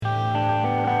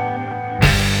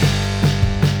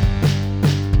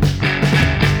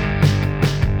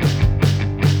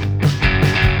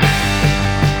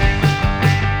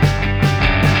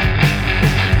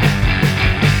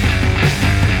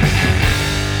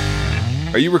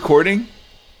Are you recording?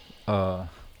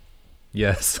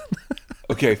 Yes.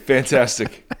 Okay,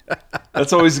 fantastic.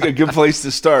 That's always a good place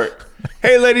to start.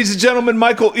 Hey, ladies and gentlemen,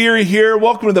 Michael Erie here.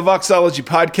 Welcome to the Voxology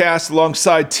Podcast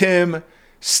alongside Tim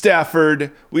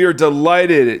Stafford. We are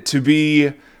delighted to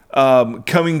be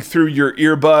coming through your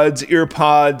earbuds,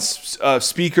 earpods,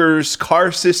 speakers,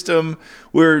 car system.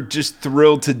 We're just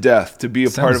thrilled to death to be a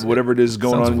part of whatever it is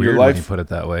going on in your life. Sounds weird when you put it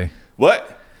that way.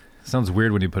 What? Sounds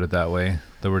weird when you put it that way,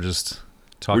 that we're just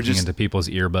talking into people's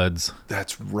earbuds.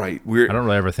 That's right. I don't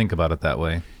really ever think about it that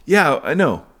way. Yeah, I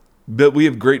know. But we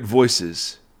have great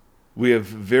voices. We have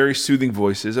very soothing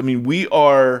voices. I mean, we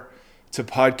are to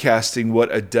podcasting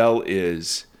what Adele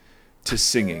is to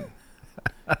singing.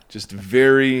 Just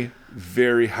very,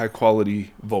 very high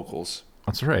quality vocals.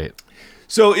 That's right.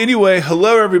 So anyway,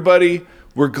 hello everybody.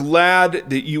 We're glad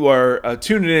that you are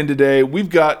tuning in today. We've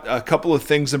got a couple of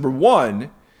things. Number one,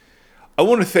 I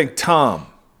want to thank Tom.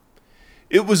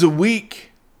 It was a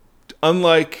week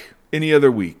unlike any other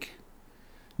week.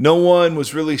 No one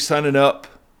was really signing up.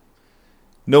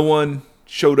 No one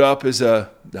showed up as no,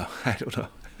 I don't know.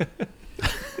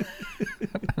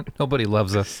 Nobody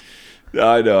loves us.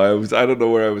 I know. I don't know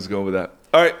where I was going with that.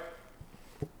 All right.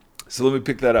 So let me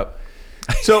pick that up.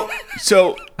 So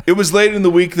it was late in the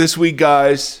week this week,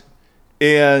 guys,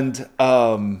 and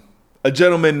a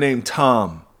gentleman named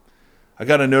Tom. I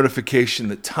got a notification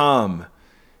that Tom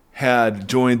had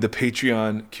joined the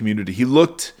Patreon community. He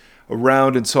looked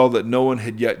around and saw that no one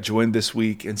had yet joined this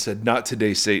week and said, "Not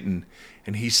today, Satan."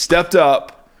 And he stepped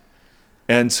up.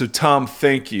 And so, Tom,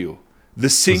 thank you. The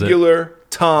singular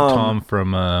Tom. Tom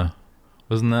from,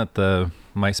 wasn't that the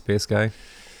MySpace guy?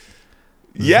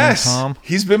 Yes. Tom?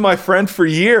 He's been my friend for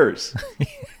years.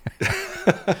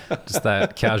 Just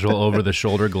that casual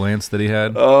over-the-shoulder glance that he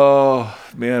had. Oh,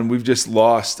 man, we've just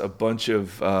lost a bunch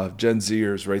of Gen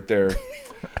Zers right there.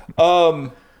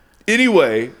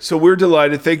 Anyway, so we're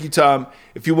delighted. Thank you, Tom.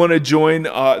 If you want to join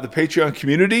the Patreon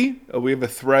community, we have a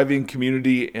thriving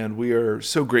community, and we are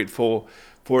so grateful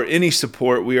for any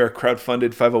support. We are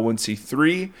crowdfunded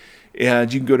 501c3,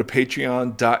 and you can go to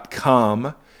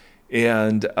patreon.com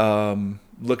and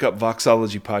look up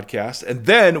Voxology Podcast. And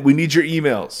then we need your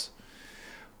emails.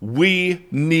 We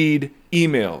need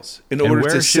emails in order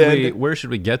to send. Where should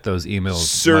we get those emails?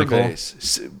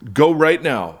 Surveys. Go right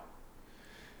now.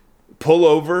 Pull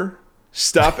over.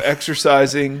 Stop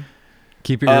exercising.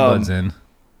 Keep your earbuds in.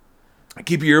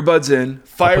 Keep your earbuds in.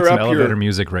 Fire I'll put some up elevator your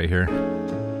music right here.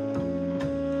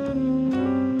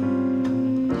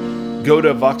 Go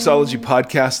to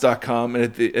voxologypodcast.com, and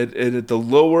at the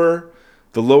lower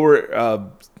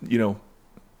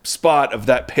spot of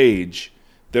that page,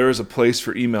 there is a place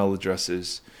for email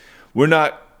addresses. We're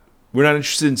not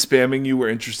interested in spamming you. We're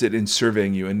interested in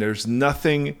surveying you. And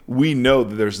we know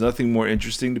that there's nothing more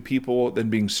interesting to people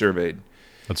than being surveyed.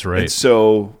 That's right. And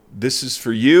so this is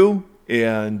for you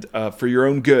and for your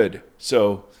own good.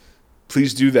 So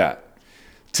please do that.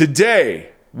 Today,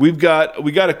 we got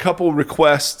a couple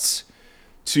requests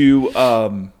to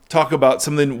talk about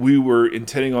something we were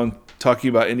intending on talking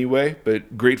about anyway,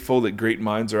 but grateful that great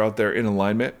minds are out there in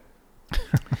alignment.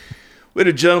 We had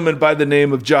a gentleman by the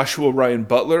name of Joshua Ryan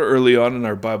Butler early on in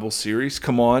our Bible series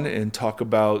come on and talk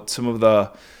about some of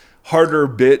the harder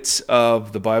bits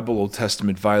of the Bible, Old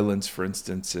Testament violence, for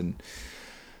instance, and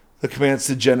the commands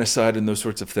to genocide and those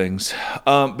sorts of things.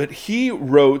 But he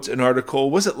wrote an article,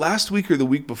 was it last week or the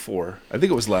week before? I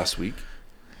think it was last week.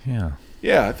 Yeah.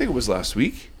 Yeah, I think it was last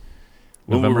week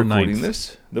when November we were recording 9th.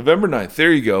 this. November 9th.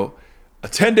 There you go.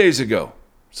 10 days ago.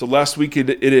 So last week it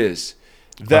is.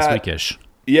 Last weekish.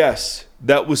 Yes,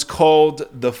 that was called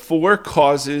The 4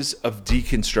 Causes of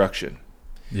Deconstruction.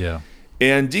 Yeah.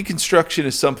 And deconstruction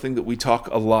is something that we talk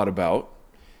a lot about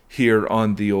here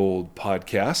on the old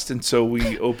podcast. And so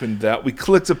we opened that. We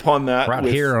clicked upon that. Right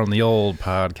here on the old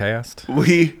podcast.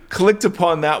 We clicked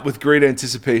upon that with great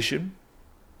anticipation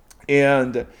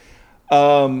and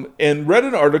read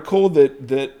an article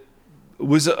that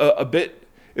was a bit,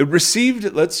 it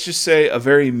received, let's just say, a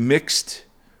very mixed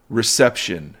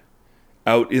reception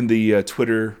out in the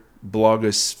Twitter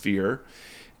blogosphere.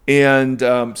 And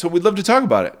so we'd love to talk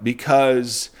about it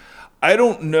because I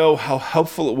don't know how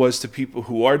helpful it was to people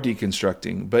who are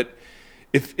deconstructing, but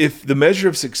if the measure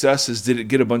of success is did it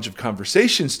get a bunch of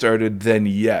conversation started, then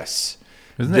yes.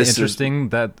 Isn't it interesting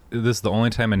that this is the only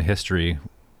time in history,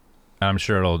 I'm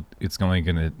sure it's going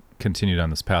to continue down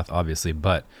this path, obviously,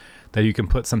 but that you can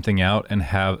put something out and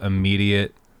have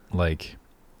immediate,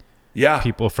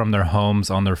 people from their homes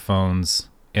on their phones,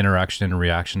 interaction and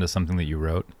reaction to something that you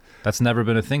wrote. That's never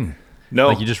been a thing. No.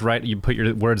 You just write, you put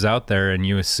your words out there and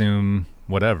you assume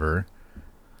whatever.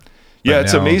 Yeah, But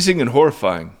it's now- amazing and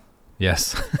horrifying.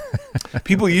 Yes.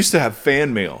 People used to have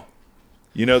fan mail.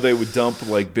 You know, they would dump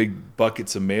like big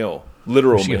buckets of mail,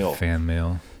 literal We should mail. get fan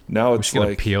mail. Now We it's should get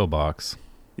like, a PO box.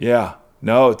 yeah,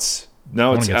 no, it's I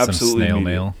want to get some absolutely snail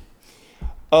immediate.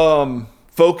 mail.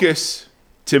 Focus,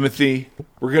 Timothy.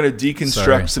 We're gonna deconstruct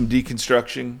Sorry. some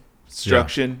deconstruction.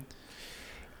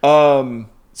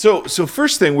 So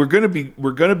first thing, we're gonna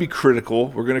be critical.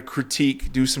 We're gonna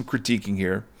do some critiquing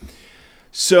here.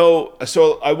 So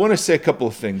I want to say a couple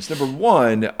of things. Number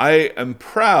one, I am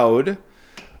proud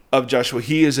of Joshua.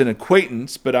 He is an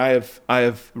acquaintance, but I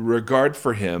have regard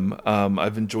for him.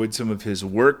 I've enjoyed some of his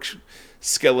work.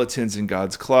 Skeletons in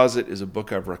God's Closet is a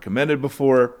book I've recommended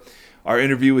before. Our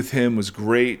interview with him was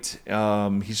great.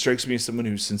 He strikes me as someone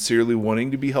who's sincerely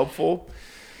wanting to be helpful.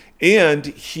 And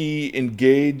he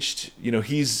engaged,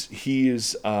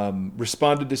 he's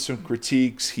responded to some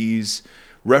critiques. He's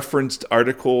referenced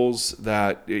articles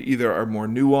that either are more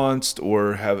nuanced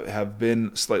or have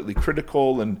been slightly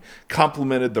critical and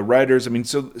complimented the writers. I mean,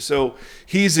 so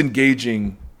he's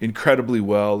engaging incredibly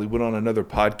well. He went on another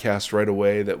podcast right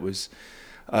away that was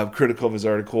critical of his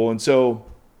article. And so,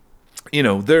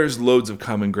 there's loads of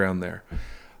common ground there.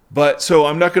 But so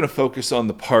I'm not going to focus on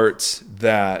the parts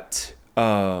that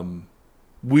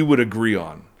we would agree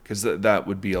on, because that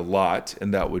would be a lot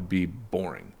and that would be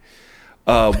boring.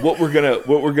 What we're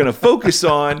gonna focus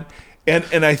on,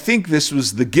 and I think this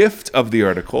was the gift of the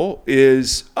article,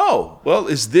 is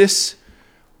is this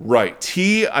right?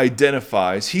 He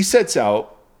sets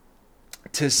out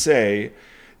to say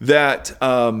that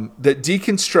that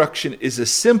deconstruction is a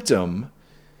symptom,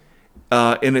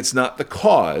 and it's not the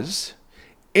cause,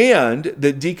 and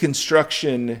that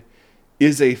deconstruction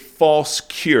is a false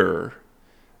cure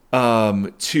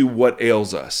to what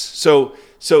ails us.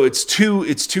 So it's two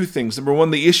things. Number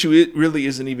one, the issue, it really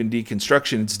isn't even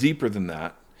deconstruction. It's deeper than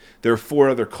that. There are 4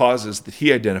 other causes that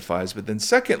he identifies. But then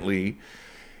secondly,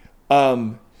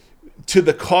 to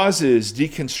the causes,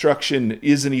 deconstruction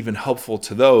isn't even helpful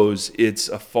to those. It's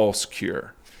a false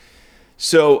cure.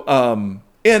 So,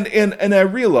 and I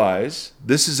realize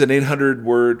this is an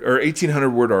 800-word or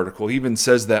 1,800-word article. He even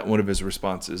says that in one of his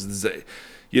responses. This is an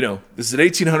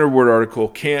 1,800-word article.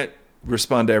 Can't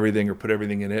respond to everything or put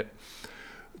everything in it.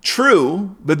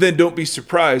 True, but then don't be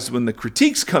surprised when the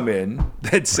critiques come in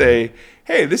that say,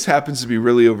 hey, this happens to be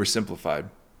really oversimplified.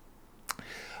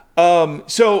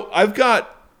 So I've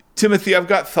got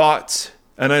thoughts,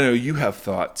 and I know you have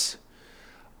thoughts.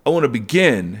 I want to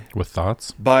begin With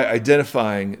thoughts? by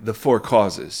identifying the 4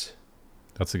 causes.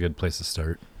 That's a good place to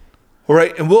start. All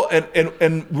right, and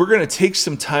we're going to take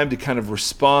some time to kind of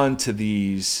respond to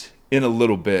these in a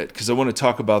little bit, because I want to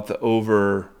talk about the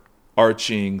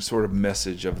overarching sort of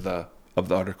message of the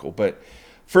article. But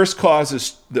first cause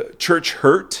is the church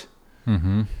hurt,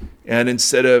 and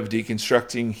instead of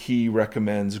deconstructing, he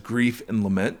recommends grief and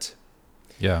lament.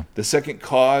 Yeah. The second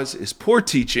cause is poor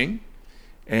teaching,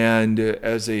 and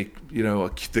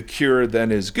the cure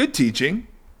then is good teaching.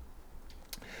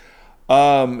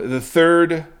 The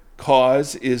third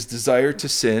cause is desire to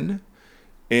sin,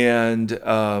 and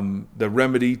the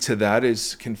remedy to that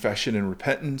is confession and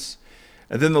repentance.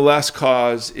 And then the last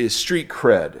cause is street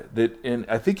cred. And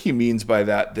I think he means by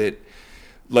that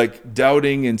like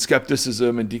doubting and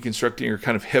skepticism and deconstructing are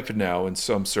kind of hip now in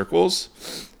some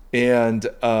circles, and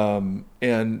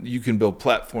you can build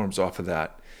platforms off of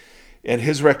that. And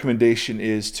his recommendation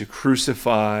is to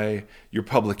crucify your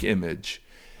public image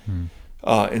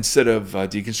instead of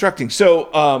deconstructing.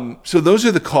 So those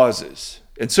are the causes.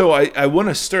 And so I want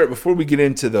to start, before we get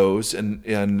into those,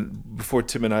 and before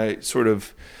Tim and I sort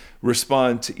of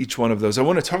respond to each one of those, I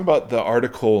want to talk about the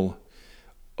article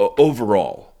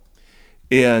overall.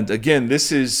 And again,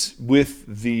 this is with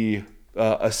the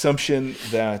assumption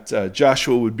that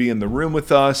Joshua would be in the room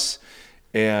with us,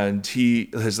 and he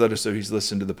has let us know he's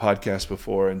listened to the podcast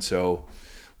before, and so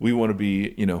we want to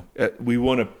be, we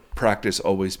want to practice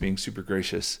always being super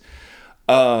gracious.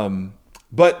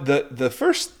 But the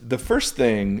first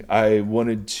thing I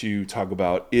wanted to talk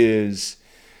about is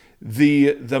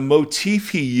the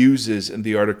motif he uses in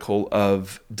the article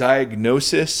of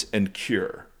diagnosis and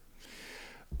cure.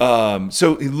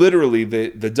 So literally,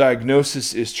 the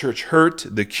diagnosis is church hurt.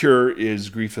 The cure is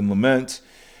grief and lament.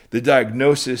 The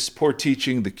diagnosis, poor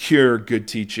teaching. The cure, good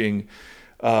teaching.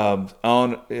 And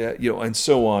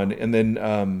so on. And then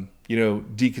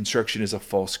deconstruction is a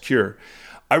false cure.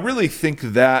 I really think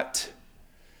that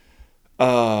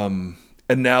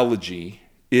analogy,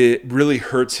 it really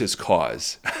hurts his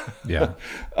cause. Yeah.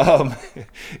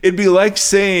 It'd be like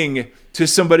saying to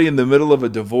somebody in the middle of a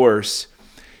divorce,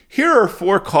 here are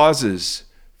 4 causes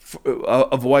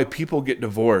of why people get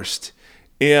divorced,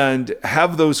 and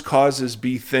have those causes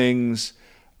be things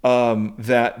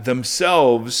that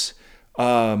themselves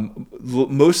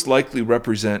most likely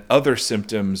represent other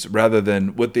symptoms rather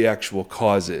than what the actual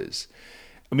cause is.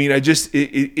 I mean, I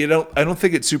don't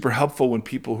think it's super helpful when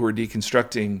people who are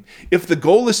deconstructing, if the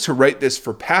goal is to write this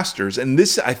for pastors, and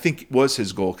this I think was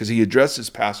his goal because he addresses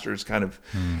pastors kind of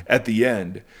at the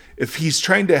end. If he's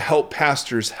trying to help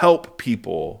pastors help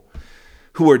people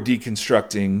who are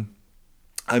deconstructing,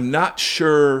 I'm not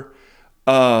sure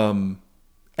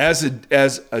as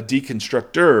a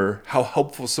deconstructor how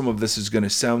helpful some of this is going to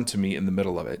sound to me in the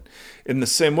middle of it. In the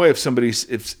same way, if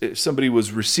somebody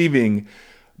was receiving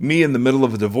me in the middle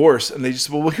of a divorce and they just,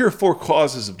 well, here are 4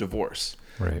 causes of divorce,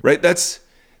 right? That's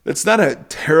not a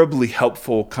terribly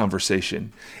helpful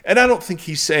conversation. And I don't think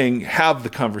he's saying have the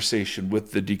conversation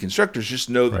with the deconstructors, just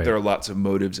know that there are lots of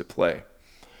motives at play.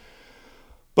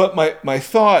 But my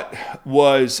thought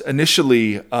was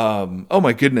initially, oh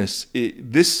my goodness,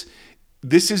 this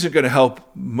isn't going to help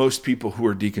most people who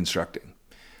are deconstructing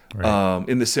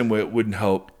in the same way it wouldn't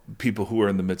help people who are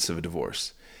in the midst of a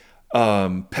divorce.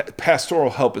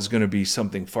 Pastoral help is going to be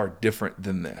something far different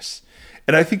than this.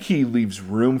 And I think he leaves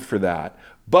room for that.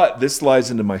 But this lies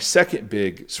into my second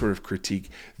big sort of critique.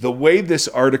 The way this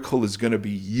article is going to be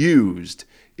used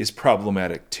is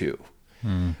problematic too.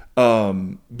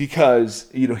 Because,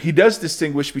 he does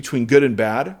distinguish between good and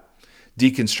bad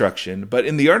deconstruction, but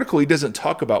in the article, he doesn't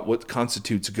talk about what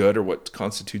constitutes good or what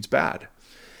constitutes bad.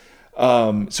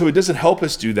 So it doesn't help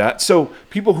us do that. So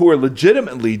people who are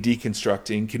legitimately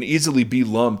deconstructing can easily be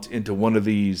lumped into one of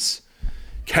these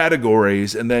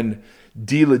categories and then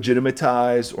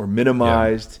delegitimized or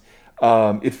minimized.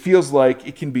 It feels like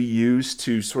it can be used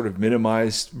to sort of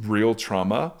minimize real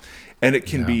trauma, and it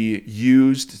can be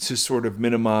used to sort of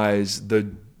minimize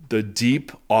the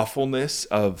deep awfulness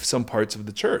of some parts of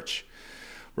the church,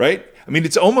 right? I mean,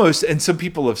 it's almost, and some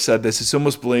people have said this, it's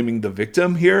almost blaming the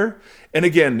victim here. And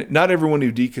again, not everyone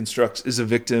who deconstructs is a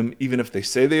victim, even if they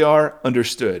say they are,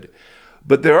 understood.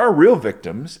 But there are real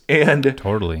victims, and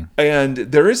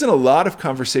there isn't a lot of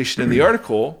conversation in the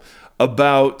article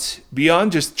about,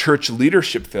 beyond just church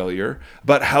leadership failure,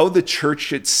 but how the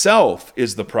church itself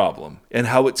is the problem and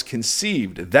how it's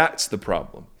conceived. That's the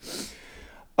problem.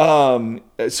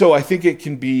 So I think it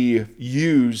can be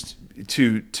used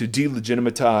to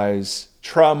delegitimize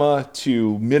trauma,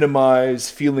 to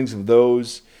minimize feelings of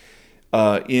those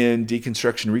in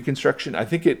deconstruction, reconstruction. I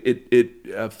think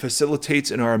it facilitates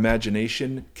in our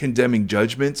imagination condemning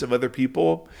judgments of other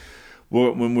people.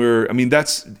 When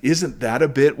isn't that a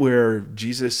bit where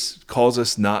Jesus calls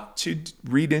us not to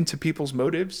read into people's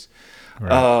motives?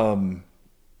 Right.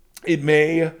 It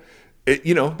may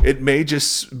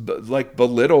just like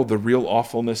belittle the real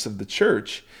awfulness of the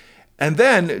church. And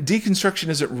then deconstruction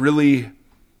isn't really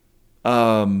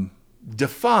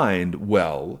defined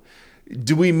well.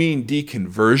 Do we mean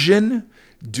deconversion?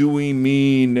 Do we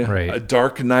mean a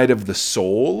dark night of the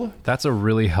soul? That's a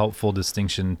really helpful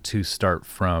distinction to start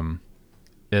from.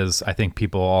 Is I think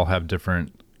people all have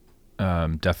different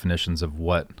definitions of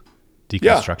what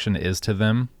deconstruction is to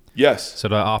them. Yes. So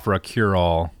to offer a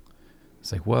cure-all,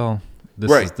 it's like, well,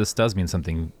 this does mean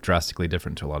something drastically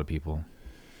different to a lot of people.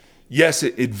 Yes,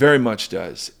 it very much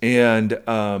does. And,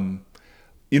 and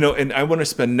I want to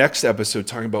spend next episode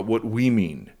talking about what we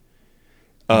mean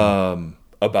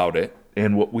about it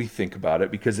and what we think about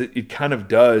it, because it kind of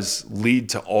does lead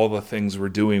to all the things we're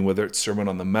doing, whether it's Sermon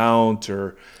on the Mount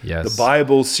or the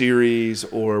Bible series,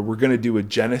 or we're going to do a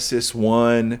Genesis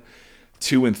 1,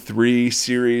 2, and 3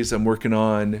 series I'm working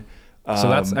on. So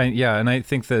and I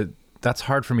think that's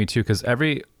hard for me too, because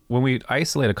when we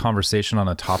isolate a conversation on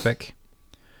a topic,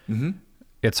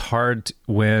 it's hard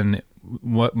when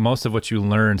most of what you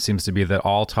learn seems to be that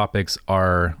all topics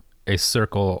are a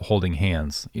circle holding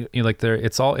hands.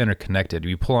 It's all interconnected.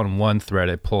 You pull on one thread,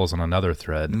 it pulls on another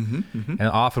thread. And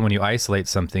often when you isolate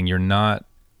something, you're not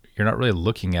really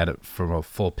looking at it from a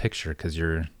full picture,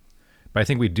 but I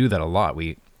think we do that a lot.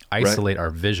 We isolate our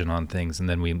vision on things, and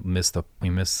then we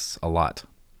miss a lot.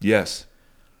 Yes,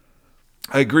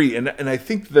 I agree. And I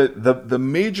think that the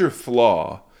major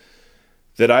flaw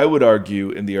that I would argue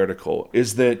in the article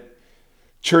is that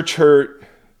church hurt,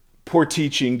 poor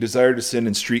teaching, desire to sin,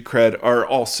 and street cred are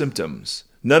all symptoms.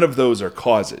 None of those are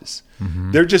causes.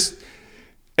 They're just,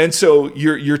 and so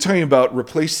you're talking about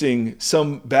replacing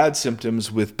some bad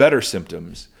symptoms with better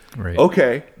symptoms. Right.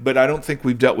 Okay, but I don't think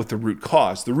we've dealt with the root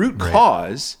cause. The root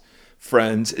cause,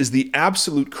 friends, is the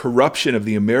absolute corruption of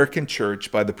the American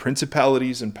church by the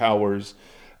principalities and powers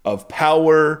of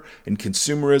power and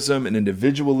consumerism and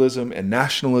individualism and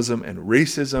nationalism and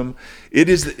racism. It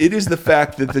is the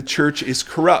fact that the church is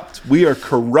corrupt. We are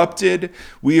corrupted.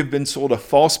 We have been sold a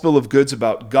false bill of goods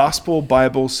about gospel,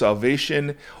 Bible,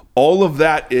 salvation. All of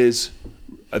that is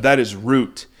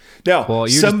root. Now, Well,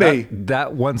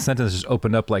 that one sentence just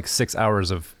opened up like 6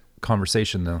 hours of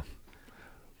conversation, though.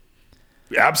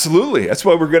 Absolutely. That's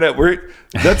why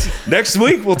that's next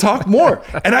week we'll talk more.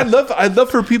 And I'd love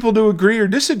for people to agree or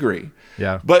disagree.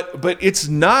 Yeah. But it's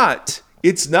not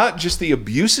just the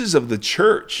abuses of the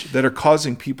church that are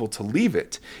causing people to leave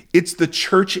it. It's the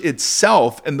church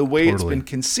itself and the way it's been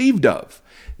conceived of.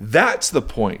 That's the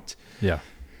point. Yeah.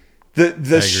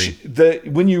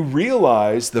 When you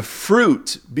realize the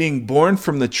fruit being born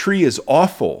from the tree is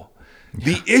awful,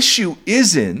 the issue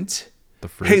isn't The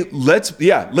fruit. hey, let's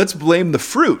blame the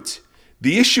fruit.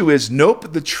 The issue is,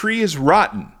 nope, the tree is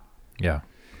rotten. Yeah.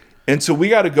 And so we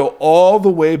got to go all the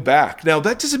way back. Now,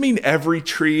 that doesn't mean every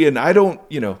tree, and I don't,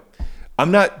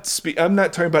 I'm not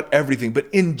talking about everything, but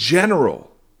in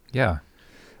general, Yeah.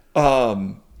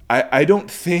 I don't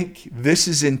think this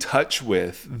is in touch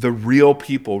with the real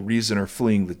reason are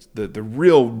fleeing the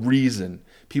real reason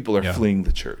people are fleeing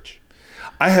the church.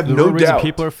 I have The no real reason doubt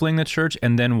people are fleeing the church,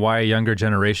 and then why a younger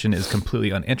generation is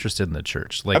completely uninterested in the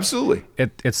church. Like, absolutely.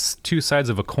 It's two sides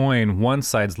of a coin. One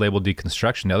side's labeled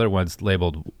deconstruction. The other one's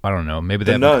labeled, I don't know, maybe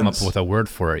they The haven't come nuns. up with a word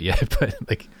for it yet, but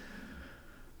like,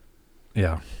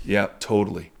 yeah. Yeah,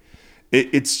 totally.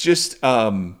 It's just,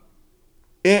 and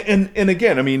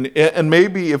again, I mean, and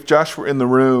maybe if Josh were in the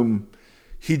room,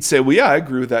 he'd say, well, yeah, I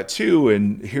agree with that too.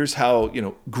 And here's how,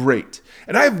 great.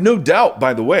 And I have no doubt,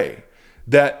 by the way,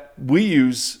 that we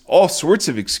use all sorts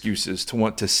of excuses to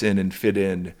want to sin and fit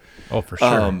in. Oh, for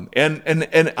sure.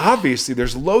 And obviously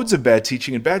there's loads of bad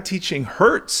teaching, and bad teaching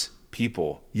hurts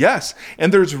people. Yes.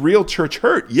 And there's real church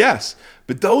hurt. Yes.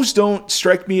 But those don't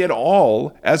strike me at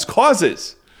all as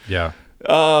causes. Yeah.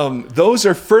 Those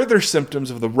are further symptoms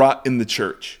of the rot in the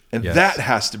church, and that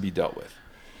has to be dealt with.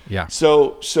 Yeah.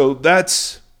 So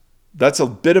that's a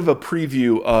bit of a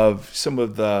preview of some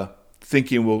of the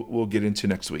thinking we'll get into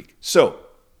next week. So,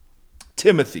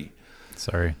 Timothy.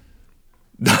 Sorry.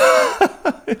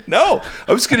 No,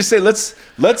 I was going to say let's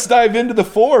dive into the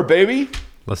 4, baby.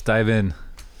 Let's dive in.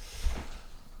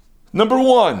 Number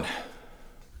 1,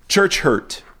 church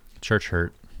hurt. Church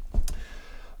hurt.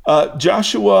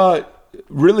 Joshua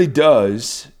really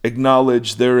does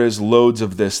acknowledge there is loads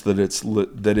of this that is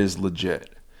legit,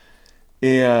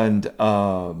 and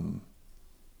and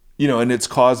it's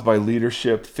caused by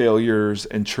leadership failures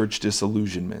and church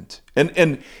disillusionment,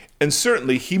 and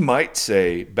certainly he might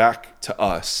say back to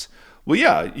us, well,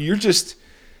 yeah, you're just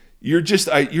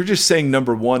saying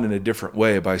number 1 in a different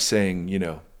way by saying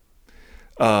the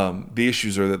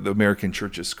issues are that the American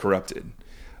church is corrupted.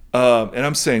 And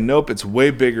I'm saying, nope, it's way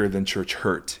bigger than church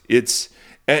hurt.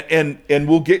 And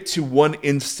we'll get to one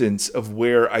instance of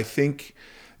where I think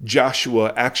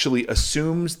Joshua actually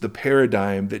assumes the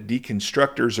paradigm that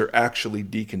deconstructors are actually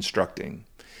deconstructing.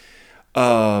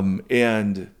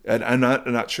 And I'm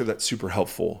not sure that's super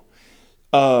helpful.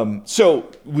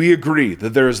 So we agree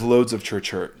that there is loads of church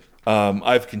hurt.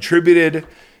 I've contributed,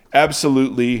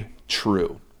 absolutely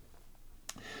true.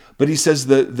 But he says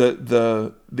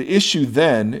the issue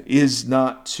then is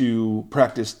not to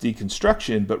practice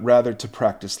deconstruction, but rather to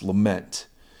practice lament.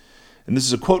 And this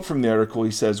is a quote from the article.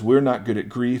 He says, "We're not good at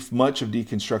grief. Much of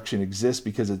deconstruction exists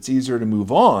because it's easier to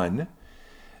move on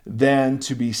than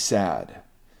to be sad.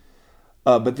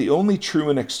 But the only true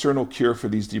and external cure for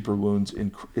these deeper wounds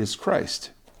is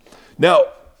Christ." Now,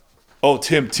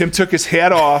 Tim took his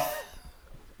hat off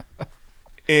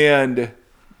and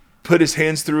put his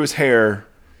hands through his hair.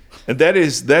 And that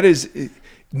is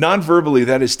non-verbally,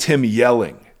 that is Tim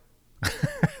yelling.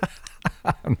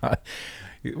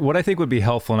 What I think would be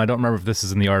helpful, and I don't remember if this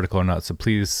is in the article or not, so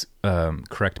please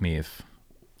correct me if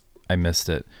I missed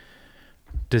it.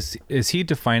 Is he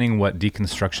defining what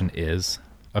deconstruction is,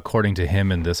 according to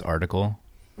him in this article?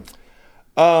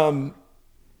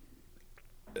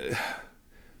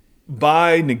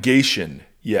 By negation,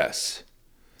 yes.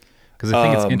 Because I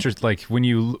think it's interesting. Like when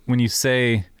you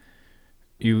say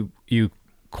you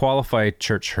qualify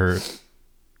church hurt,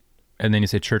 and then you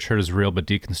say church hurt is real, but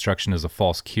deconstruction is a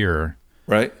false cure.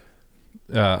 Right.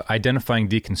 Identifying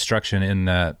deconstruction in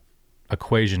that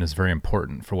equation is very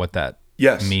important for what that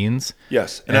means.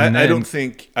 Yes, and I don't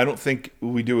think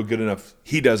we do a good enough.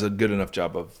 He does a good enough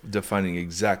job of defining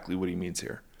exactly what he means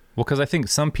here. Well, because I think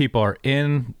some people are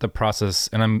in the process,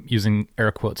 and I'm using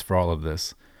air quotes for all of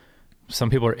this.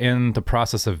 Some people are in the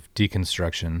process of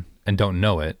deconstruction and don't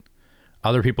know it.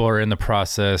 Other people are in the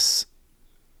process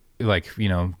like,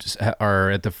 just are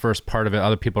at the first part of it.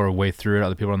 Other people are way through it.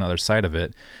 Other people are on the other side of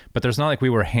it. But there's not like we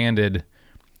were handed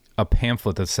a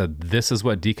pamphlet that said, this is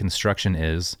what deconstruction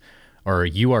is, or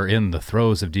you are in the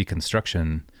throes of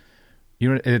deconstruction.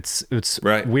 It's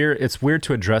right. weird. It's weird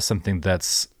to address something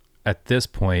that's at this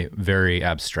point very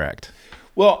abstract.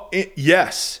 Well,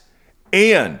 yes.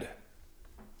 And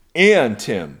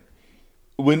Tim,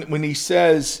 when he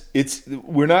says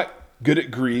we're not good at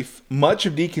grief, much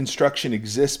of deconstruction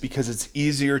exists because it's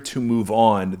easier to move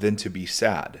on than to be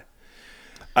sad.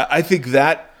 I think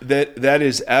that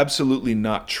is absolutely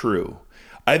not true.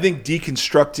 I think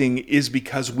deconstructing is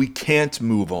because we can't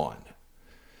move on.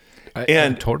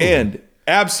 Totally. And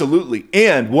absolutely.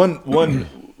 And one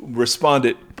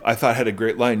respondent I thought had a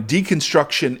great line.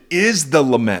 Deconstruction is the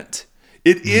lament.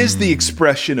 It is the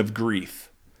expression of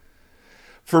grief.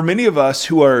 For many of us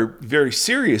who are very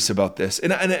serious about this,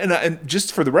 and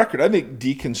just for the record, I think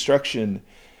deconstruction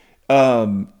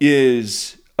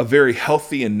is a very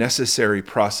healthy and necessary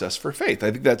process for faith.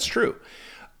 I think that's true.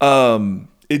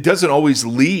 It doesn't always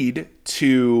lead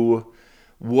to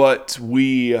what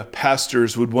we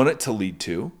pastors would want it to lead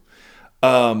to,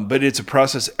 but it's a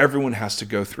process everyone has to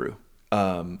go through.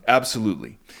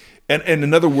 Absolutely. And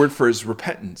another word for it is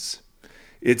repentance.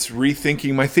 It's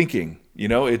rethinking my thinking.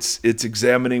 It's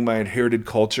examining my inherited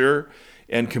culture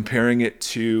and comparing it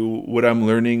to what I'm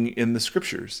learning in the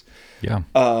scriptures. Yeah.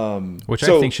 Which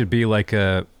I think should be like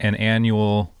an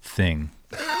annual thing.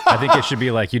 I think it should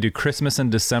be like you do Christmas in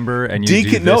December and you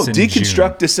do this in deconstruct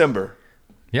June. December.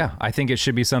 Yeah, I think it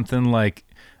should be something like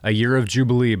a year of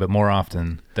Jubilee, but more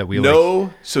often that we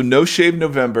no shave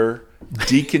November,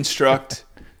 deconstruct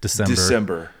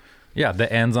December. Yeah,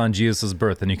 that ends on Jesus'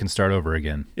 birth, and you can start over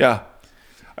again. Yeah.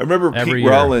 I remember Every Pete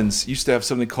year. Rollins used to have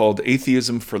something called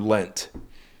Atheism for Lent.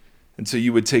 And so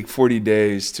you would take 40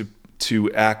 days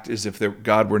to act as if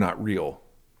God were not real.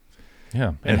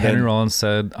 Yeah, and Henry Rollins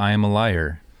said, I am a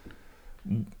liar.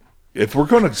 If we're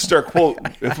going to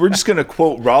if we're just going to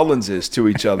quote Rollinses to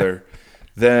each other,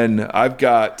 then I've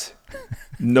got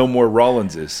no more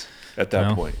Rollinses at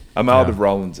that point. I'm out of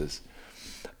Rollinses.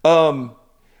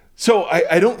 So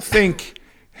I don't think,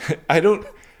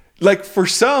 like for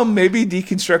some, maybe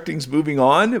deconstructing's moving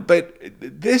on, but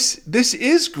this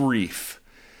is grief.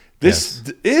 This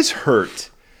is hurt.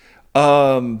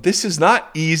 This is not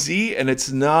easy, and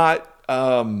it's not,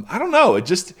 I don't know. It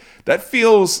just, that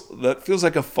feels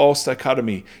like a false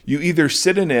dichotomy. You either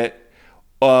sit in it,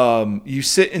 you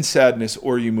sit in sadness,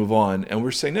 or you move on. And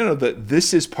we're saying, no, that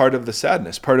this is part of the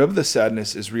sadness. Part of the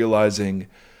sadness is realizing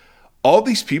all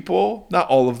these people, not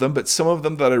all of them, but some of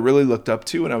them that I really looked up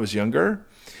to when I was younger,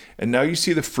 and now you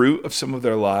see the fruit of some of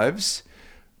their lives,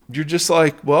 you're just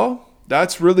like, well,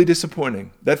 that's really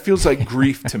disappointing. That feels like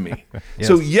grief to me. Yes.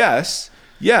 So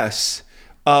yes,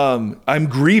 I'm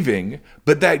grieving,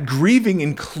 but that grieving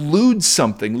includes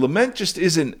something. Lament just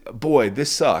isn't, boy,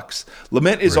 this sucks.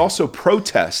 Lament is also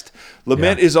protest.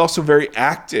 Lament is also very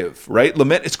active, right?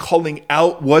 Lament is calling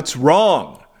out what's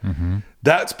wrong. Mm-hmm.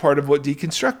 That's part of what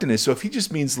deconstructing is. So if he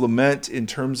just means lament in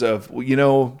terms of,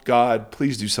 well, God,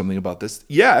 please do something about this.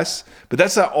 Yes, but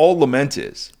that's not all lament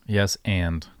is. Yes,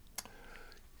 and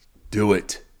do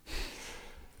it.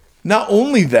 Not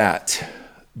only that,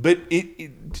 but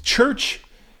church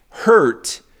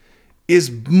hurt is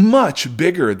much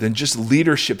bigger than just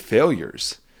leadership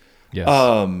failures. yes.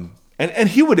 And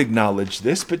he would acknowledge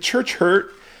this, but church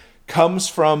hurt comes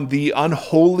from the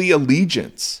unholy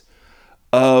allegiance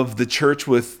of the church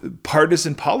with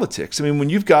partisan politics. I mean, when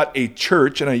you've got a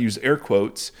church, and I use air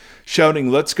quotes,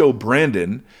 shouting, "Let's go,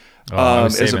 Brandon," I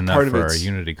was as a saving part that of for our its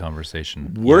unity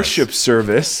conversation. worship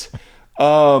service,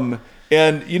 and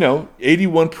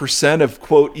 81% of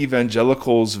quote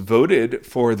evangelicals voted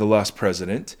for the last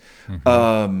president,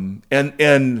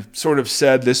 and sort of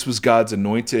said this was God's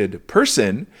anointed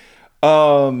person.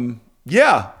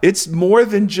 It's more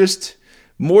than just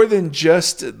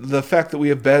the fact that we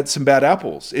have some bad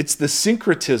apples. It's the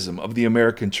syncretism of the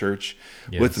American church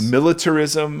with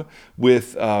militarism,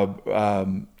 with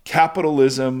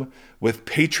capitalism, with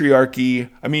patriarchy.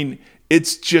 I mean,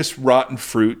 it's just rotten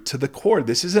fruit to the core.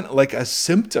 This isn't like a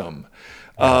symptom.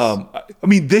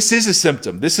 This is a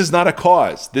symptom. This is not a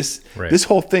cause. This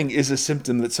whole thing is a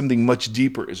symptom that something much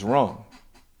deeper is wrong.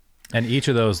 And each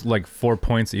of those, like 4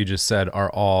 points that you just said, are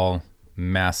all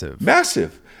massive.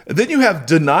 Massive. And then you have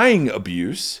denying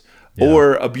abuse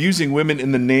or abusing women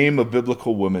in the name of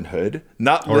biblical womanhood,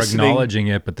 not or listening. acknowledging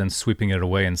it, but then sweeping it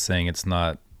away and saying it's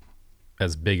not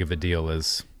as big of a deal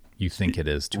as you think it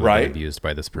is to have been abused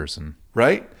by this person.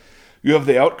 Right? You have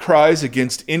the outcries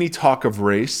against any talk of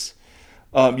race.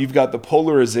 You've got the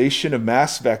polarization of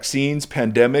mass vaccines,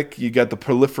 pandemic. You got the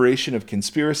proliferation of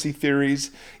conspiracy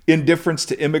theories, indifference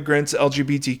to immigrants,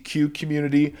 LGBTQ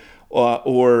community,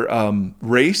 or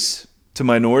race to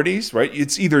minorities, right?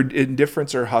 It's either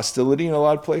indifference or hostility in a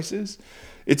lot of places.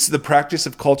 It's the practice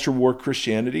of culture war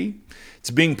Christianity.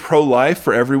 It's being pro-life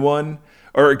for everyone,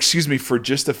 or excuse me, for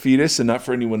just a fetus and not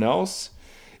for anyone else.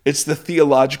 It's the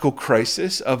theological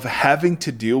crisis of having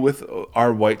to deal with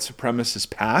our white supremacist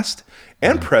past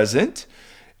and present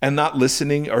and not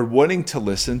listening or wanting to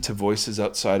listen to voices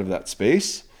outside of that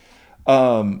space.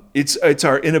 It's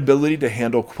our inability to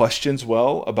handle questions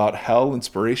well about hell,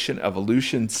 inspiration,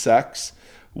 evolution, sex,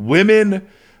 women,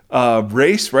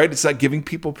 race, right? It's not giving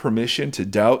people permission to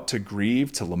doubt, to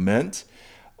grieve, to lament.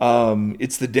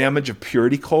 It's the damage of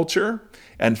purity culture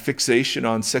and fixation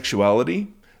on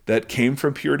sexuality that came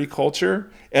from purity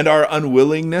culture, and our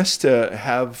unwillingness to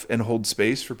have and hold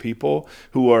space for people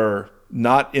who are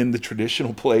not in the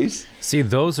traditional place. See,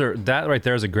 that right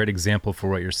there is a great example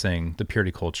for what you're saying, the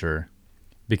purity culture,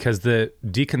 because the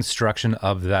deconstruction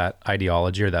of that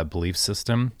ideology or that belief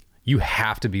system, you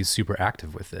have to be super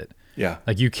active with it. Yeah.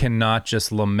 Like you cannot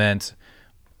just lament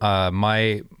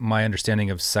my understanding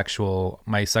of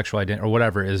my sexual identity or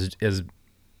whatever is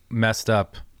messed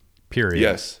up, period.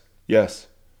 Yes.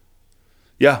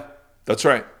 Yeah, that's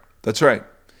right.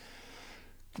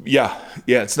 Yeah.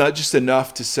 It's not just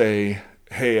enough to say,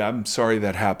 hey, I'm sorry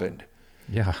that happened.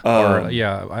 Yeah.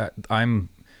 I'm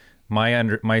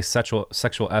my sexual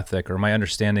ethic or my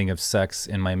understanding of sex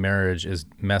in my marriage is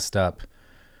messed up.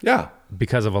 Yeah.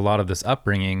 Because of a lot of this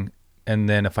upbringing. And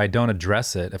then if I don't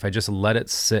address it, if I just let it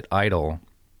sit idle,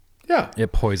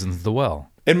 it poisons the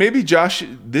well. And maybe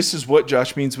this is what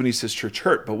Josh means when he says church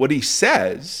hurt, but what he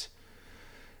says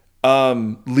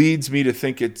leads me to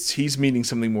think he's meaning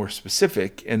something more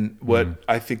specific. And what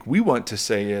I think we want to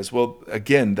say is, well,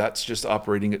 again, that's just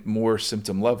operating at more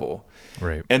symptom level.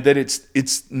 Right. And that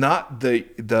it's not the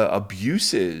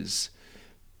abuses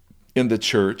in the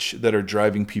church that are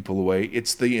driving people away.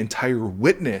 It's the entire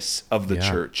witness of the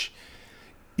church,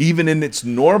 even in its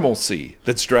normalcy,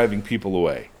 that's driving people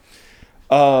away.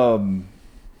 The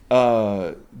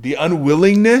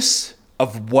unwillingness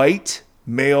of white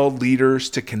male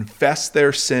leaders to confess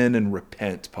their sin and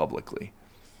repent publicly.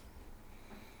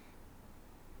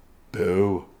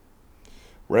 Boo.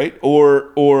 Right?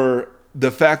 Or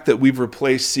the fact that we've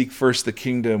replaced seek first the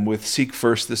kingdom with seek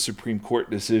first the Supreme Court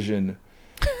decision,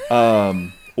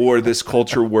 or this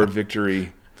culture war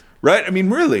victory. Right? I mean,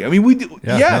 really. I mean, we do.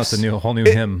 Yeah, yes. It's a whole new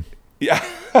hymn. Yeah.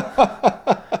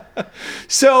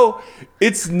 So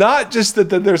it's not just that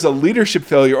there's a leadership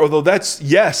failure, although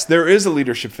there is a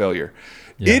leadership failure.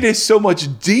 Yeah. It is so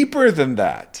much deeper than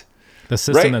that. The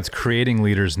system that's creating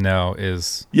leaders now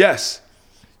is... Yes.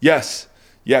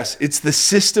 It's the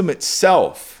system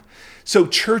itself. So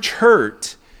church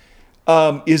hurt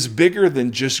is bigger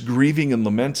than just grieving and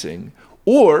lamenting,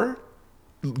 or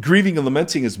grieving and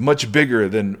lamenting is much bigger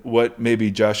than what maybe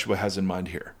Joshua has in mind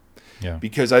here. Yeah.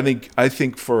 Because I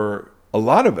think for a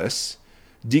lot of us,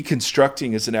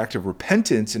 deconstructing as an act of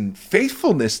repentance and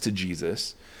faithfulness to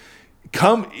Jesus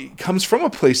comes from a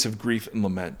place of grief and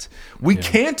lament. We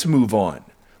can't move on.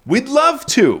 We'd love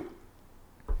to.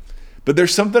 But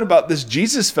there's something about this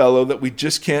Jesus fellow that we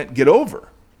just can't get over.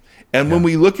 And when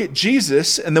we look at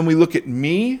Jesus and then we look at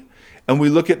me and we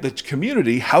look at the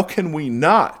community, how can we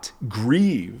not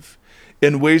grieve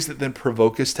in ways that then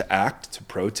provoke us to act, to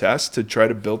protest, to try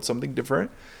to build something different?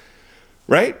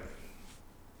 Right?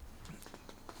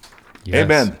 Yes.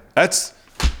 Amen. That's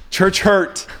church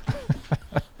hurt.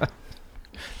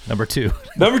 Number two.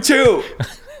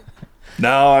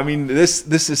 No, I mean, this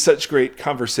is such great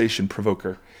conversation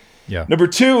provoker. Yeah. Number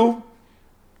two,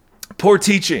 poor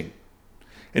teaching.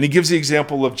 And he gives the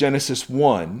example of Genesis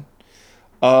 1.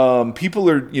 People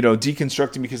are,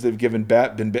 deconstructing because they've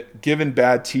been given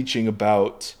bad teaching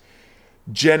about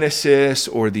Genesis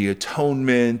or the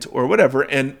atonement or whatever.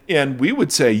 And we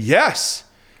would say, yes,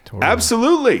 totally.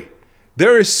 Absolutely.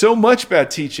 There is so much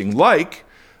bad teaching, like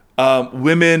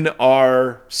women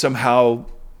are somehow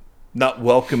not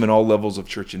welcome in all levels of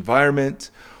church environment,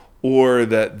 or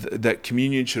that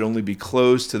communion should only be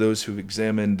closed to those who've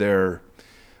examined their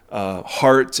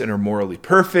hearts and are morally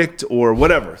perfect, or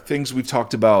whatever things we've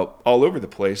talked about all over the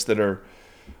place that are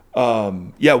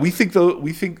we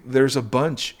think there's a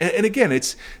bunch, and again,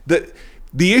 it's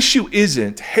the issue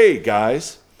isn't, hey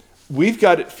guys, we've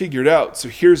got it figured out, so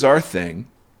here's our thing.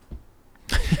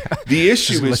 The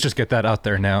issue is, let's just get that out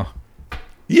there now.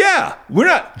 Yeah, we're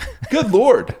not. Good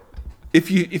Lord,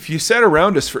 if you sat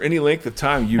around us for any length of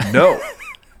time, you know.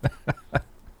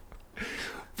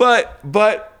 But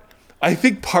I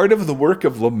think part of the work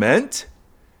of lament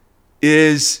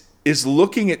is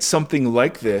looking at something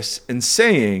like this and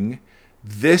saying,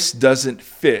 this doesn't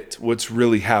fit what's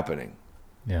really happening.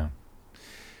 Yeah.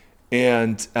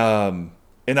 And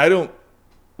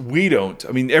we don't,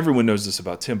 I mean, everyone knows this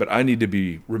about Tim, but I need to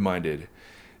be reminded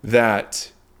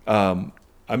that I'm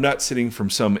not sitting from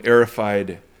some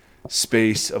aerified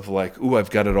space of like, ooh, I've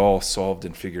got it all solved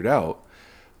and figured out,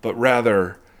 but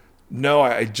rather, no,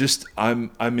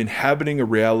 I'm inhabiting a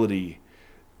reality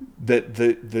that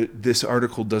this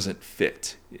article doesn't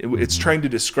fit. It's trying to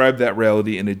describe that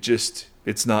reality, and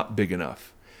it's not big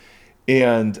enough.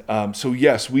 And so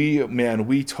yes,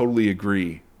 we totally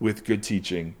agree with good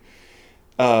teaching.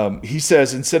 He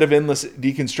says, instead of endless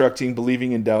deconstructing,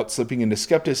 believing in doubt, slipping into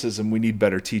skepticism, we need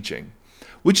better teaching,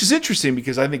 which is interesting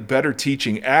because I think better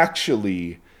teaching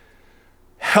actually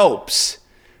helps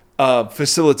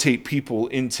facilitate people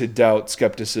into doubt,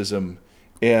 skepticism,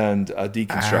 and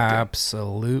deconstructing.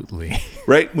 Absolutely.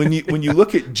 Right? When you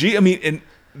look at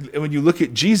when you look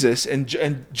at Jesus,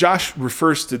 and Josh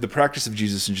refers to the practice of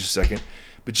Jesus in just a second,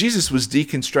 but Jesus was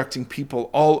deconstructing people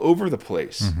all over the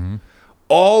place. Mm-hmm.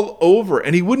 All over,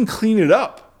 and he wouldn't clean it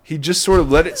up. He just sort of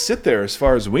let it sit there as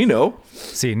far as we know.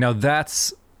 See, now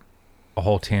that's a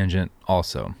whole tangent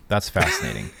also. That's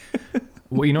fascinating.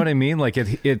 Well, you know what I mean? Like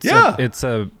that's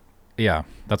a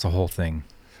whole thing.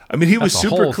 I mean, he was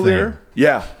super clear.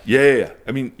 Yeah.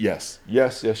 I mean, yes.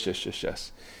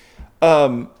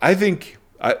 I think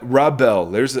Rob Bell,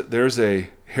 there's a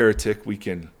heretic we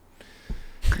can,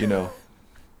 I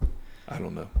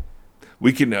don't know.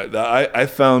 We can. I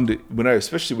found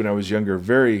especially when I was younger,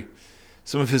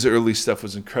 some of his early stuff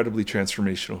was incredibly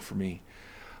transformational for me.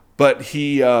 But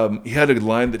he had a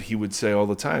line that he would say all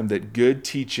the time, that good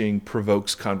teaching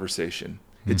provokes conversation.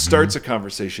 It starts a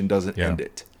conversation, doesn't end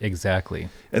it. Exactly.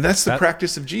 And that's the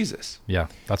practice of Jesus. Yeah,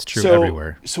 that's true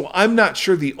everywhere. So I'm not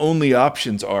sure the only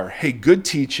options are, hey, good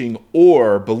teaching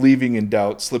or believing in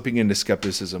doubt, slipping into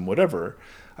skepticism, whatever.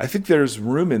 I think there's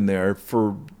room in there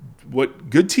for what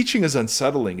good teaching is.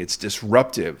 Unsettling, it's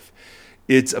disruptive,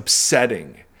 it's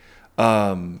upsetting,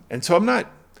 and so I'm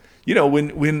not,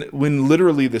 when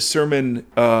literally the sermon,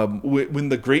 when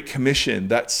the Great Commission,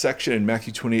 that section in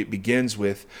Matthew 28 begins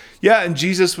with, and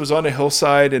Jesus was on a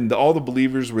hillside and all the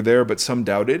believers were there, but some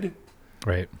doubted.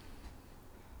 Right.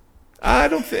 I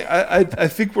don't think I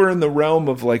think we're in the realm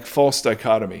of like false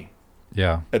dichotomy.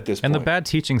 Yeah. At this point, and the bad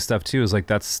teaching stuff too is like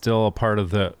that's still a part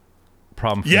of the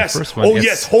problem. From yes. The first one.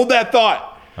 Yes. Hold that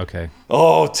thought. Okay.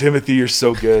 Oh, Timothy, you're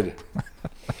so good.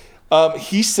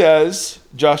 He says,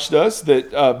 Josh does,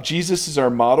 that Jesus is our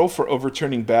model for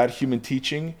overturning bad human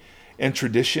teaching and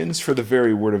traditions for the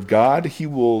very word of God. He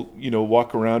will,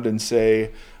 walk around and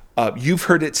say, you've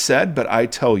heard it said, but I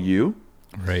tell you.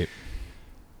 Right.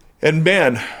 And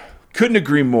man, couldn't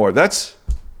agree more. That's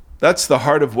the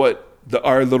heart of what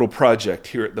our little project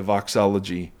here at the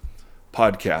Voxology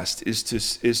podcast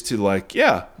is to like,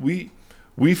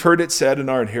 we've heard it said in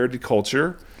our inherited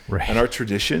culture, right, and our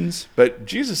traditions, but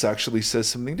Jesus actually says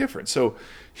something different. So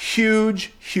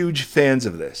huge fans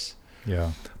of this.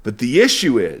 Yeah. But the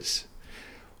issue is,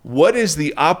 what is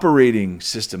the operating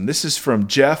system? This is from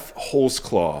Jeff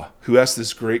Holzclaw, who asked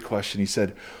this great question. He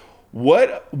said,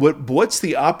 what's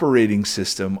the operating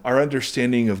system our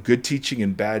understanding of good teaching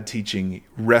and bad teaching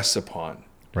rests upon?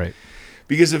 Right.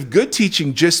 Because if good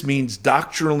teaching just means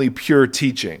doctrinally pure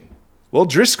teaching, well,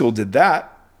 Driscoll did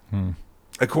that,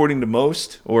 according to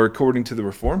most, or according to the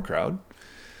Reform crowd,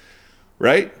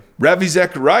 right? Ravi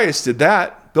Zacharias did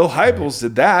that. Bill Hybels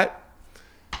did that,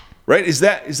 right? Is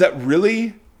that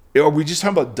really, are we just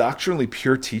talking about doctrinally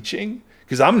pure teaching?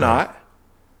 Because I'm not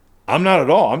at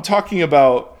all. I'm talking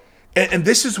about, and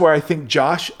this is where I think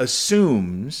Josh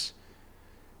assumes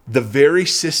the very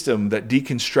system that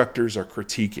deconstructors are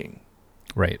critiquing.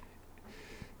 Right.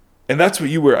 And that's what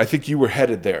I think you were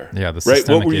headed there. Yeah, the right.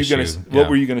 systemic What were you issue. What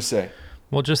were you gonna say?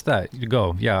 Well, just that. You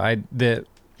go. Yeah,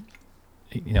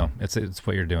 it's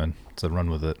what you're doing. So run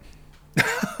with it.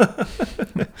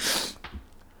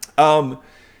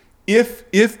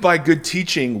 If by good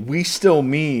teaching we still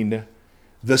mean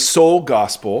the soul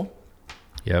gospel,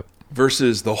 yep,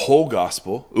 versus the whole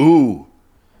gospel. Ooh,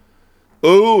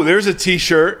 there's a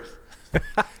T-shirt.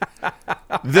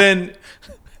 then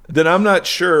I'm not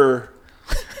sure.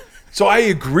 So I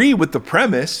agree with the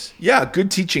premise. Yeah,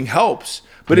 good teaching helps,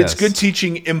 but it's Yes. good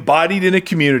teaching embodied in a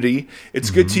community. It's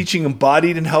good teaching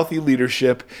embodied in healthy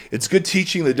leadership. It's good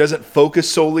teaching that doesn't focus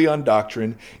solely on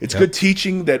doctrine. It's good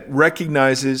teaching that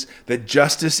recognizes that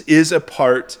justice is a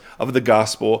part of the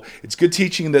gospel. It's good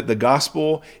teaching that the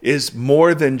gospel is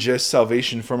more than just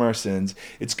salvation from our sins.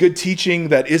 It's good teaching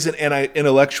that isn't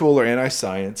anti-intellectual or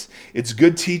anti-science. It's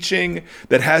good teaching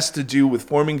that has to do with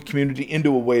forming a community into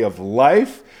a way of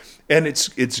life. And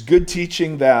it's good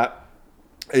teaching that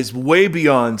is way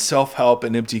beyond self-help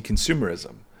and empty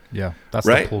consumerism. Yeah, that's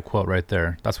Right? the pull quote right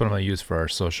there. That's what I'm going to use for our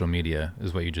social media,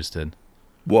 is what you just did.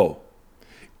 Whoa.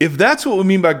 If that's what we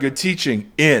mean by good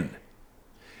teaching,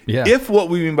 Yeah. If what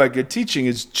we mean by good teaching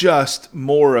is just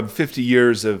more of 50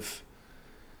 years of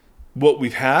what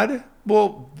we've had,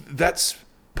 well, that's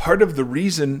part of the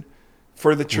reason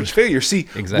for the church failure. See,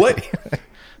 Exactly.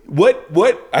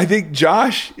 what I think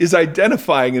Josh is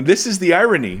identifying, and this is the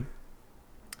irony,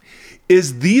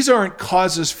 is these aren't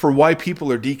causes for why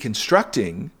people are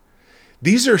deconstructing.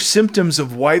 These are symptoms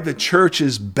of why the church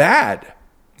is bad.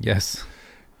 Yes.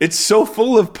 It's so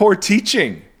full of poor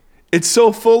teaching. It's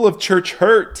so full of church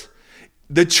hurt.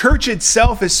 The church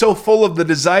itself is so full of the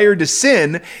desire to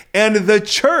sin, and the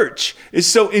church is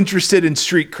so interested in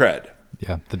street cred.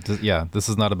 Yeah. This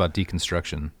is not about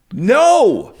deconstruction.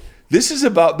 No, this is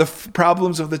about the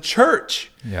problems of the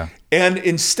church. Yeah. And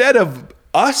instead of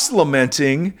us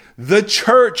lamenting, the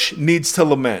church needs to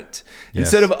lament. Yes.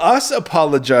 Instead of us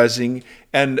apologizing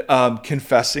and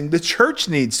confessing, the church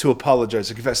needs to apologize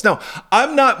and confess. Now,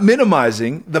 I'm not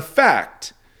minimizing the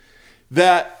fact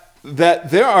that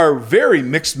there are very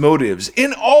mixed motives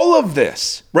in all of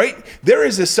this, right? There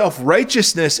is a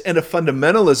self-righteousness and a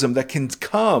fundamentalism that can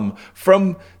come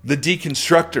from the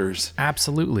deconstructors.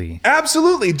 Absolutely.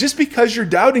 Absolutely. Just because you're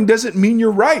doubting doesn't mean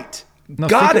you're right. No,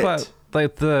 Got think it. about,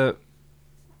 like,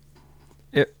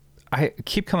 I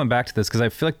keep coming back to this because I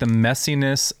feel like the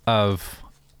messiness of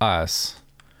us,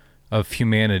 of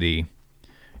humanity,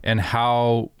 and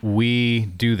how we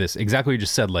do this. Exactly what you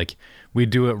just said. Like, we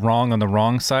do it wrong on the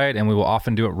wrong side, and we will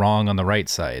often do it wrong on the right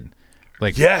side.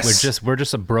 Like, Yes.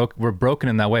 we're broken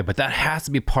in that way. But that has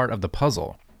to be part of the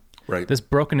puzzle. Right. This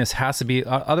brokenness has to be.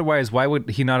 Otherwise, why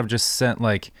would he not have just sent,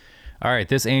 like, all right,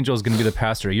 this angel is going to be the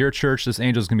pastor of your church. This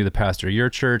angel is going to be the pastor of your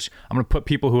church. I'm going to put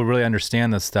people who really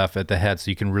understand this stuff at the head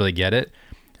so you can really get it.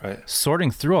 Right.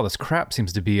 Sorting through all this crap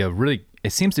seems to be a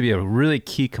really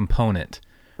key component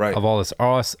Right. of all this.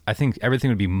 Or else I think everything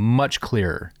would be much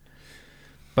clearer.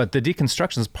 But the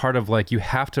deconstruction is part of, like, you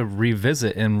have to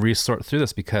revisit and resort through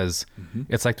this because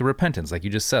it's like the repentance, like you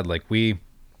just said. Like, we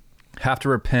have to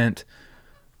repent.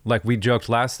 Like we joked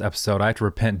last episode, I have to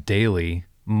repent daily,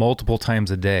 multiple times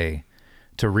a day,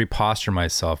 to reposture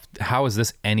myself. How is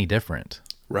this any different?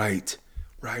 Right.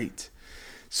 Right.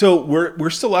 So we're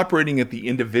still operating at the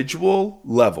individual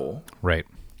level Right.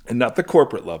 and not the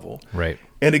corporate level. Right.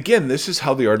 And again, this is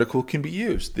how the article can be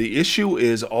used. The issue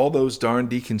is all those darn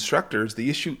deconstructors. The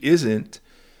issue isn't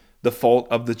the fault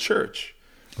of the church.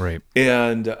 Right.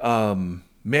 And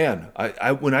man,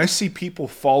 I when I see people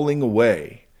falling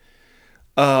away,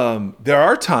 there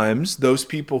are times those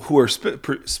people who are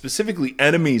specifically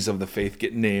enemies of the faith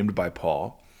get named by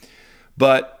Paul.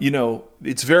 But, you know,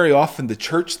 it's very often the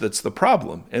church that's the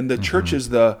problem. And the church is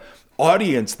the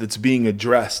audience that's being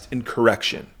addressed in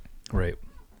correction. Right.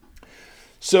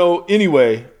 So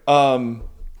anyway,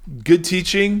 good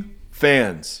teaching,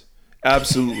 fans,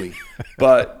 absolutely.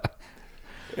 But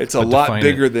it's a lot define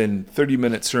bigger than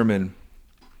 30-minute sermon,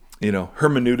 you know,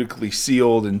 hermeneutically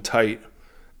sealed and tight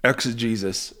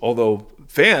exegesis. Although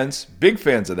fans, big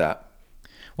fans of that.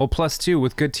 Well, plus too,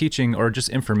 with good teaching or just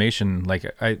information, like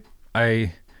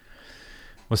I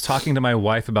was talking to my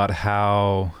wife about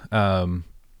how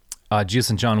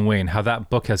Jesus and John Wayne, how that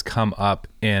book has come up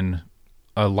in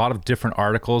a lot of different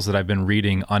articles that I've been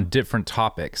reading on different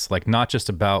topics, like not just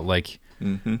about like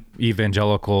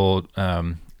evangelical,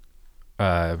 I'm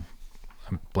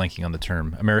blanking on the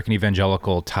term, American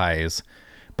evangelical ties,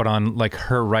 but on like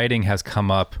her writing has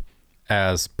come up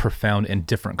as profound in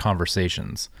different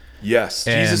conversations. Yes,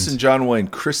 Jesus and John Wayne,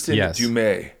 Kristen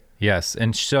Dumais. Yes,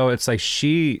 and so it's like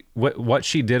what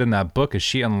she did in that book is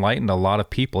she enlightened a lot of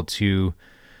people to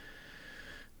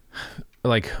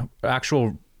like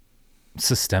actual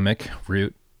systemic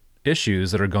root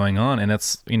issues that are going on. And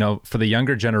it's, you know, for the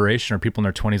younger generation or people in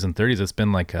their 20s and 30s, it's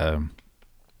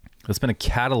been a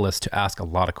catalyst to ask a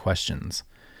lot of questions.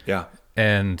 Yeah.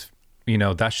 And, you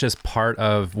know, that's just part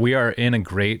of, we are in a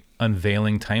great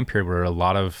unveiling time period where a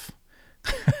lot of,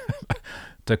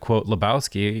 to quote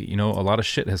Lebowski, you know, a lot of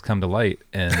shit has come to light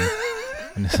and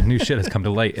some new shit has come to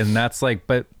light. And that's like,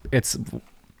 but that's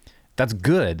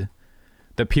good.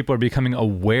 that people are becoming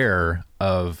aware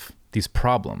of these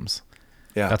problems.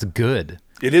 Yeah. That's good.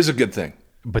 It is a good thing.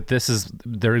 But there's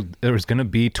going to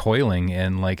be toiling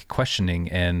and like questioning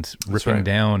and ripping right.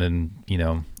 down and,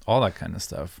 all that kind of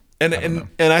stuff. And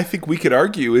I think we could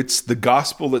argue it's the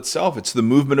gospel itself. It's the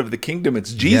movement of the kingdom.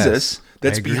 It's Jesus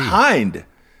that's behind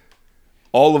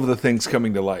all of the things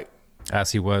coming to light.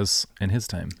 As he was in his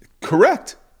time.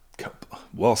 Correct.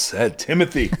 Well said,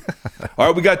 Timothy. All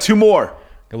right, we got 2 more.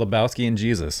 Lebowski and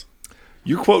Jesus.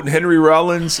 You're quoting Henry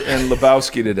Rollins and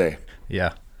Lebowski today.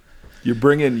 Yeah. You're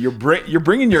bringing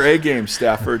your A game,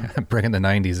 Stafford. Bringing the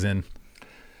 90s in.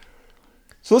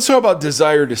 So let's talk about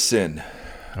desire to sin.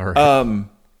 All right.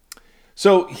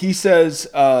 So he says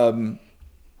the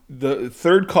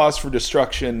third cause for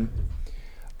destruction.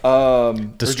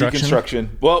 Deconstruction.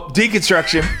 Well,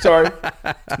 deconstruction. Sorry,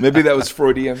 maybe that was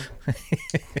Freudian.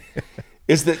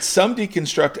 Is that some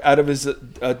deconstruct out of his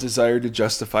desire to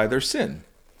justify their sin.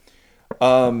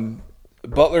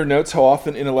 Butler notes how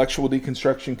often intellectual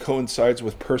deconstruction coincides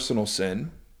with personal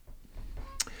sin,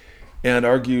 and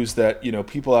argues that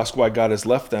people ask why God has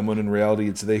left them when in reality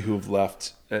it's they who have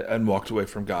left and walked away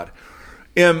from God.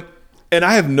 And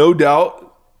I have no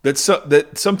doubt that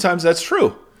sometimes that's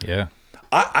true. Yeah.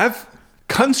 I've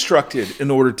constructed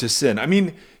in order to sin. I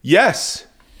mean, yes,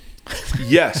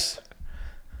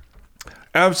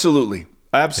 absolutely.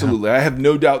 Yeah. I have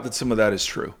no doubt that some of that is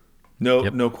true.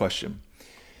 No question.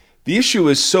 The issue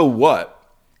is so what,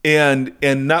 and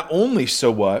not only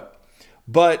so what,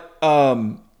 but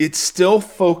it's still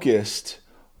focused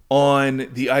on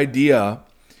the idea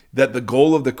that the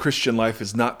goal of the Christian life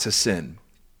is not to sin.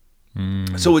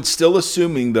 So it's still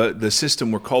assuming the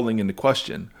system we're calling into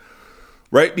question.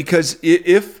 Right? Because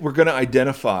if we're going to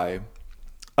identify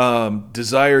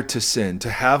desire to sin, to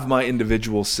have my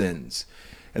individual sins,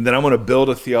 and then I'm going to build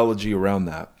a theology around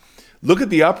that, look at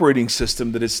the operating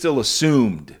system that is still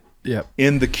assumed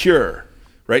in the cure,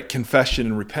 right? Confession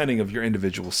and repenting of your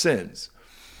individual sins.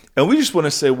 And we just want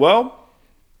to say, well,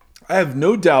 I have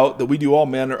no doubt that we do all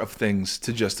manner of things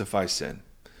to justify sin.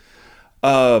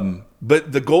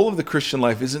 But the goal of the Christian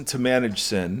life isn't to manage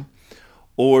sin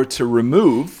or to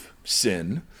remove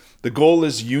sin. The goal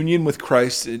is union with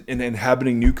Christ and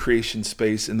inhabiting new creation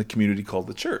space in the community called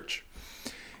the church.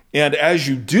 And as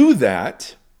you do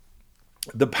that,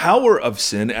 the power of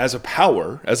sin as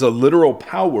a literal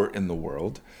power in the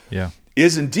world,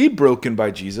 is indeed broken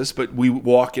by Jesus, but we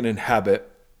walk and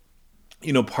inhabit,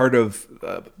 part of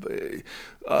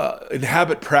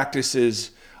inhabit practices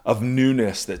of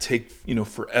newness that take,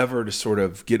 forever to sort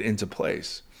of get into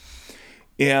place.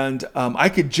 And I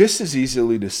could just as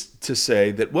easily to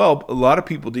say that, well, a lot of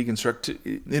people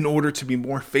deconstruct in order to be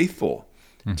more faithful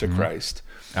to Christ.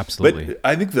 Absolutely. But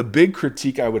I think the big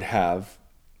critique I would have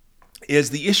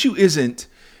is the issue isn't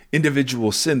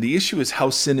individual sin. The issue is how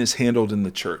sin is handled in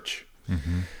the church.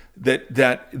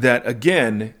 That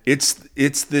again, it's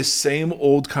this same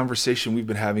old conversation we've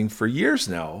been having for years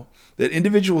now, that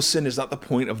individual sin is not the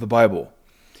point of the Bible,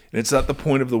 and it's not the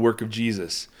point of the work of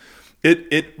Jesus.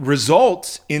 It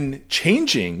results in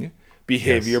changing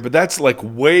behavior, but that's like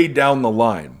way down the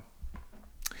line.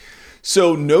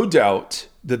 So no doubt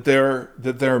that there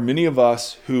are many of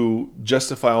us who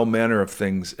justify all manner of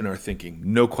things in our thinking,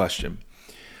 no question.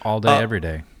 All day, every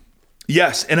day.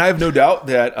 Yes, and I have no doubt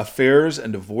that affairs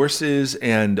and divorces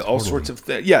and all sorts of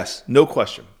things, yes, no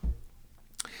question.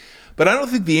 But I don't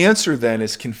think the answer then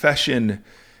is confession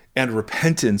and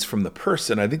repentance from the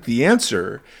person. I think the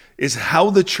answer is how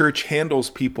the church handles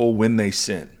people when they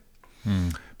sin.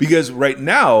 Because right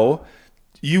now,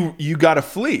 you got to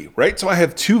flee, right? So I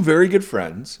have 2 very good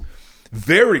friends,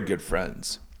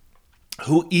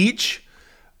 who each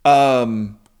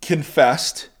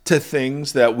confessed to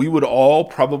things that we would all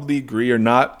probably agree are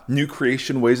not new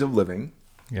creation ways of living.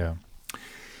 Yeah.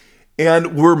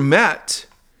 And were met,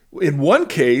 in one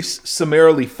case,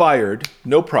 summarily fired,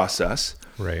 no process.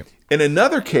 Right. In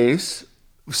another case,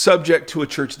 subject to a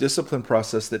church discipline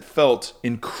process that felt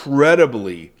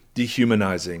incredibly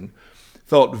dehumanizing,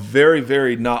 felt very,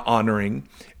 very not honoring,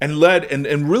 and led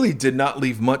and really did not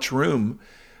leave much room.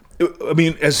 I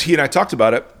mean, as he and I talked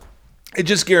about it, it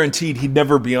just guaranteed he'd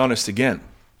never be honest again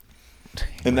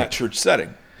in that church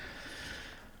setting.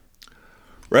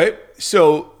 Right?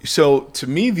 So to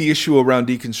me, the issue around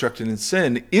deconstructing and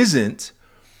sin isn't,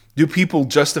 do people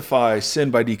justify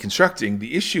sin by deconstructing?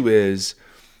 The issue is,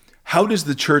 how does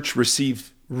the church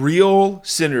receive real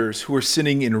sinners who are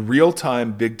sinning in real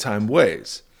time, big time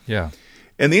ways? Yeah.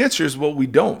 And the answer is, well, we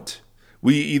don't.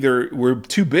 We're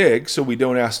too big, so we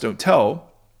don't ask, don't tell.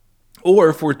 Or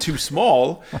if we're too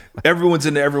small, everyone's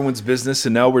into everyone's business,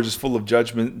 and now we're just full of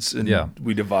judgments and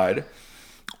we divide.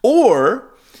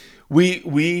 Or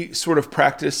we sort of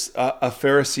practice a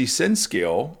Pharisee sin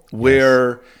scale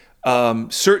where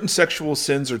certain sexual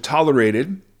sins are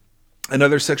tolerated and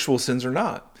other sexual sins are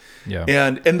not. Yeah.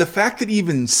 And the fact that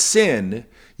even sin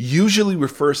usually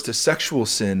refers to sexual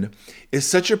sin is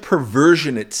such a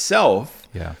perversion itself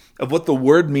of what the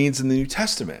word means in the New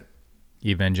Testament.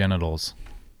 Evangelicals.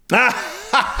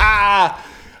 I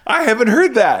haven't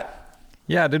heard that.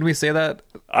 Yeah, did we say that?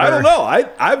 I don't know.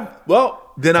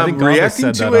 I'm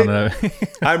reacting to it.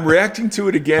 I'm reacting to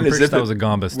it again as if that was a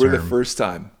Gombas were term. the first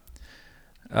time.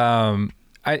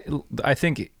 I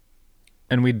think,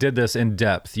 and we did this in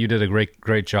depth. You did a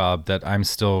great job that I'm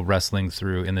still wrestling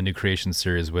through in the New Creation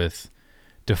series with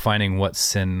defining what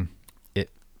sin it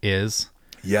is.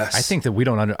 Yes. I think that we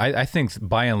don't I think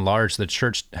by and large the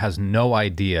church has no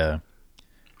idea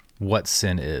what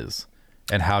sin is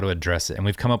and how to address it. And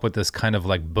we've come up with this kind of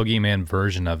like boogeyman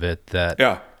version of it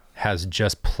that has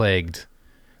just plagued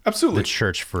the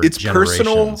church for generations. It's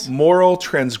personal moral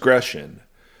transgression,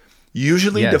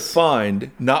 usually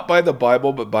defined not by the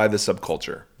Bible but by the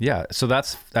subculture. Yeah, so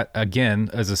that again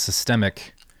as a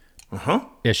systemic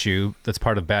issue that's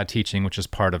part of bad teaching, which is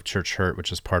part of church hurt,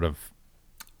 which is part of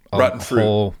rotten fruit.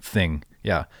 Whole thing.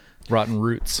 Yeah, rotten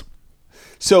roots.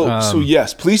 So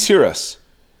yes, please hear us.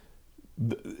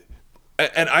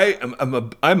 And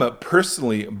I'm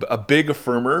personally a big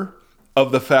affirmer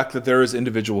of the fact that there is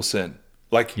individual sin.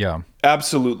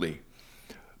 Absolutely.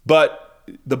 But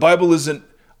the Bible isn't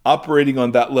operating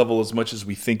on that level as much as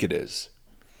we think it is.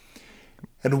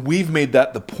 And we've made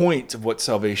that the point of what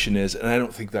salvation is, and I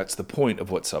don't think that's the point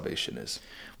of what salvation is.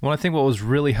 Well, I think what was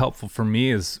really helpful for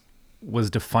me was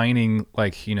defining,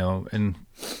 and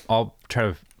I'll try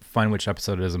to find which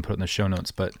episode it is and put it in the show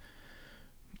notes, but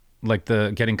like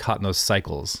the getting caught in those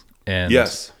cycles and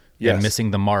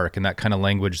missing the mark and that kind of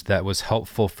language that was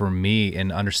helpful for me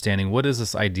in understanding what does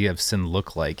this idea of sin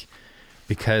look like,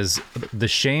 because the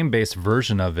shame-based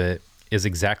version of it is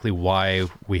exactly why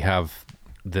we have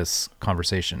this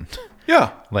conversation.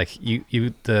 Yeah. Like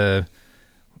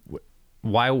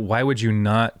why would you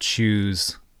not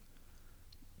choose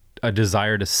a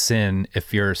desire to sin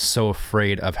if you're so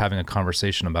afraid of having a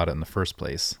conversation about it in the first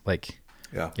place?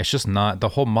 It's just not, the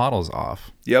whole model's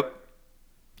off. Yep.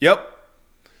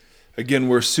 Again,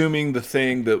 we're assuming the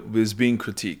thing that is being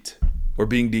critiqued or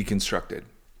being deconstructed.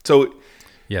 So,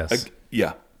 yes.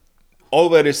 All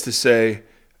that is to say,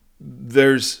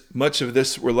 there's much of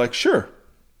this we're like, sure.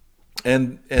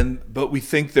 But we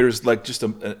think there's like just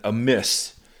a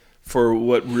miss for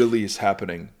what really is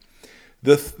happening.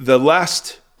 The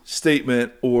last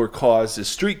statement or cause is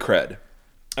street cred.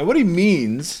 And what he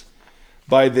means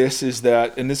by this is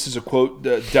that, and this is a quote,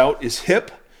 doubt is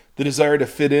hip. The desire to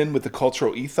fit in with the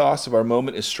cultural ethos of our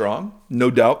moment is strong. No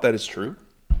doubt that is true.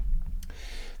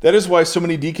 That is why so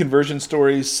many deconversion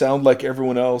stories sound like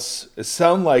everyone else. It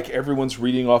sound like everyone's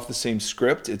reading off the same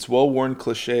script. It's well-worn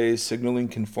cliches signaling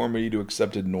conformity to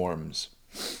accepted norms.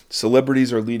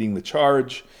 Celebrities are leading the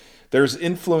charge. There's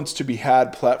influence to be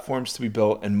had, platforms to be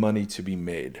built, and money to be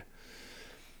made.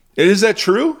 Is that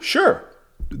true? Sure.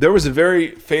 There was a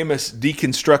very famous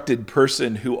deconstructed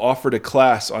person who offered a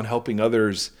class on helping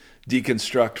others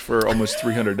deconstruct for almost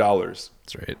 $300.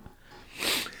 That's right.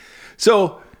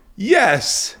 So,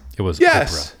 yes. It was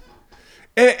yes.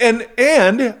 Oprah.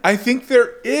 And I think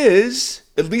there is,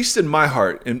 at least in my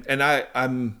heart, and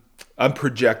I'm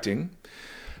projecting,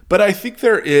 but I think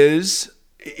there is,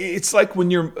 it's like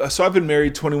when so I've been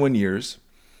married 21 years.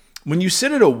 When you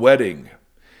sit at a wedding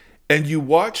and you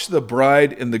watch the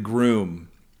bride and the groom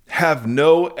have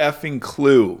no effing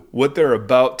clue what they're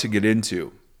about to get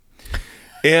into.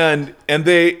 And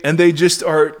they just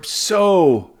are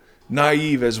so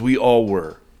naive, as we all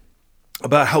were,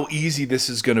 about how easy this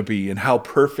is going to be and how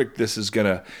perfect this is going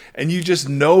to. And you just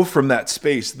know from that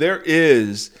space there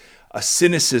is a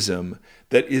cynicism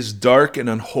that is dark and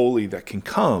unholy that can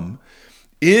come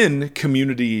in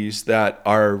communities that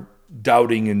are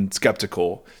doubting and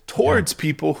skeptical towards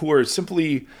people who are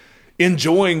simply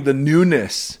enjoying the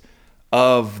newness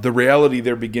of the reality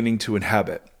they're beginning to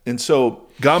inhabit. And so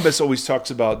Gombas always talks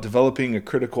about developing a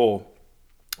critical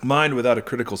mind without a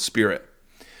critical spirit.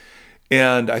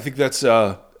 And I think that's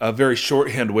a very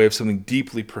shorthand way of something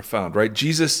deeply profound, right?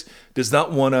 Jesus does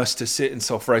not want us to sit in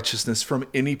self-righteousness from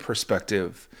any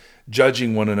perspective,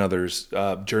 judging one another's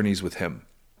journeys with him.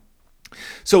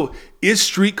 So is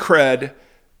street cred,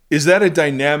 is that a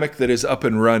dynamic that is up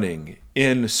and running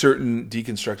in certain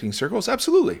deconstructing circles?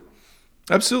 Absolutely.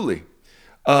 Absolutely.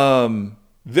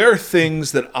 There are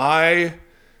things that I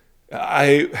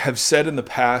have said in the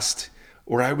past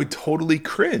where I would totally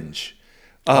cringe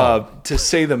to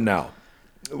say them now.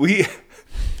 we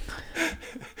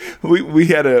we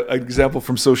had an example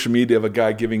from social media of a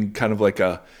guy giving kind of like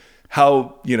a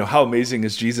how amazing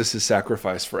is Jesus'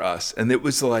 sacrifice for us, and it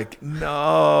was like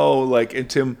no, like, and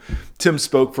Tim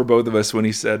spoke for both of us when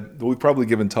he said we've probably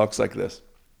given talks like this.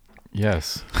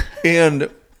 Yes, and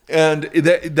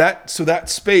that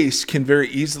space can very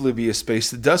easily be a space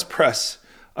that does press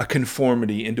a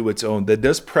conformity into its own, that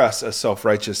does press a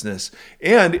self-righteousness,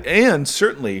 and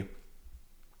certainly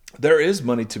there is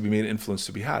money to be made, influence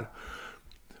to be had.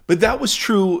 But that was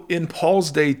true in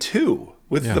Paul's day too,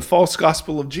 with the false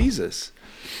gospel of Jesus,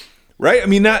 right? I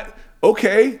mean,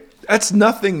 that's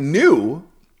nothing new.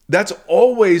 That's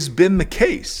always been the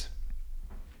case.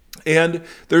 And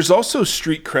there's also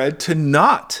street cred to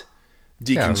not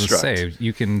deconstruct. Yeah, I was gonna say,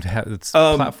 you can have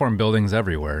platform buildings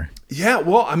everywhere. Yeah,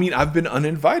 well, I mean, I've been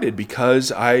uninvited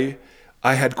because I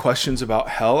had questions about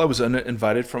hell. I was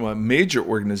uninvited from a major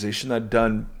organization I'd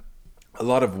done a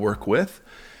lot of work with.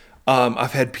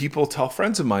 I've had people tell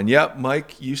friends of mine, yeah,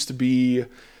 Mike used to be,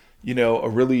 a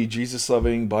really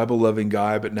Jesus-loving, Bible-loving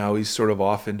guy, but now he's sort of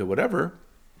off into whatever.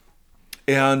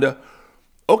 And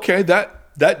okay,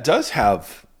 that does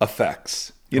have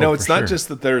effects. It's not just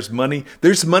that there's money.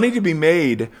 There's money to be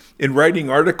made in writing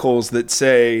articles that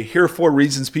say, here are 4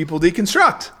 reasons people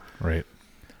deconstruct. Right.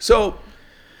 So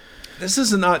this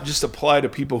does not just apply to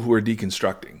people who are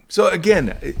deconstructing. So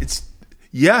again, it's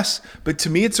yes, but to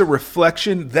me, it's a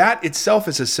reflection. That itself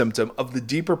is a symptom of the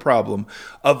deeper problem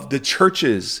of the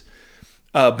churches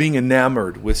being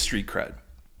enamored with street cred.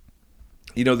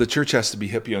 The church has to be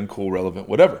hippie, uncool, relevant,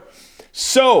 whatever.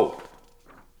 So,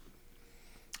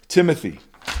 Timothy.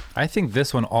 I think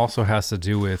this one also has to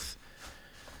do with,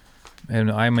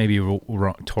 and I may be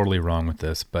totally wrong with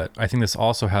this, but I think this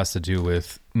also has to do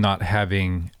with not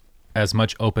having as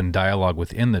much open dialogue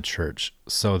within the church,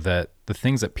 so that the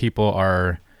things that people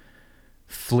are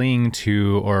fleeing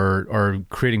to or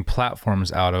creating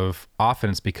platforms out of, often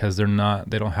it's because they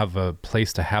don't have a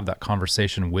place to have that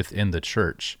conversation within the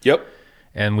church. Yep.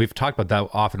 And we've talked about that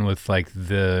often with like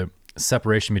the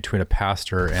separation between a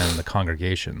pastor and the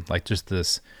congregation, like just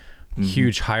this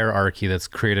huge hierarchy that's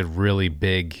created really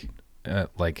big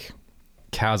like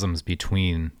chasms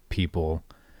between people.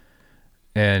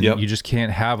 And you just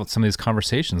can't have some of these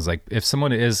conversations. Like if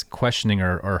someone is questioning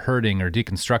or hurting or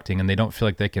deconstructing and they don't feel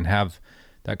like they can have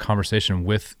that conversation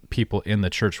with people in the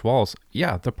church walls,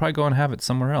 they'll probably go and have it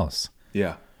somewhere else.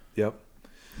 Yeah. Yep.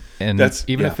 And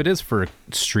if it is for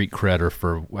street cred or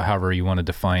for however you want to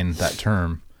define that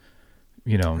term,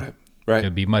 right.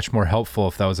 It'd be much more helpful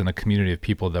if that was in a community of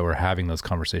people that were having those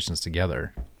conversations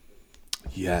together.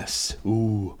 Yes.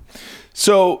 Ooh.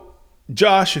 So,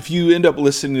 Josh, if you end up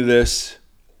listening to this,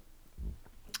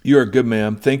 you're a good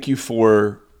man. Thank you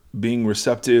for being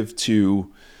receptive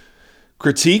to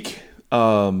critique.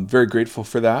 Very grateful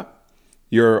for that.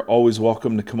 You're always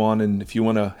welcome to come on, and if you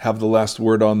want to have the last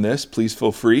word on this, please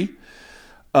feel free.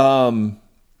 But,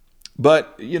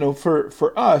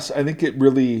 for us, I think it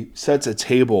really sets a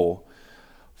table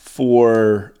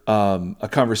for a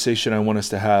conversation I want us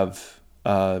to have.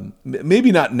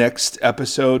 Maybe not next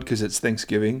episode because it's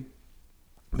Thanksgiving.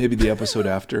 Maybe the episode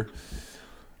after.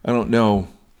 I don't know.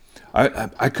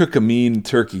 I cook a mean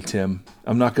turkey, Tim.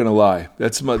 I'm not gonna lie.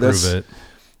 Prove it.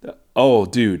 Oh,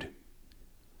 dude,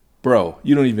 bro,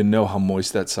 you don't even know how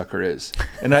moist that sucker is.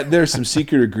 And there's some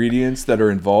secret ingredients that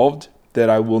are involved that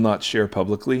I will not share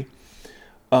publicly.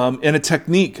 And a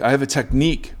technique. I have a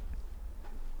technique,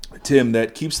 Tim,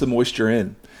 that keeps the moisture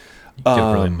in. You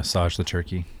can really massage the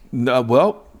turkey.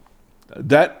 No,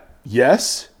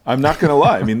 yes. I'm not going to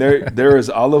lie. I mean, there is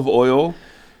olive oil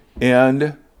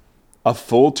and a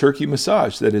full turkey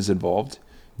massage that is involved.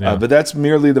 Yeah. But that's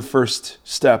merely the first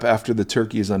step after the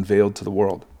turkey is unveiled to the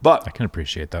world. But I can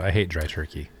appreciate that. I hate dry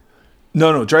turkey.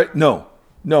 No,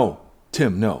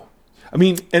 Tim, no. I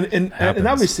mean, and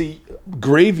obviously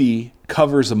gravy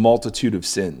covers a multitude of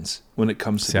sins when it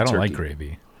comes to the turkey. I don't like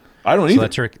gravy. I don't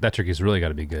either. That turkey's really got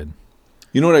to be good.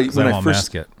 You know what?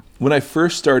 When I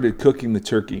first started cooking the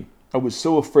turkey, I was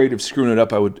so afraid of screwing it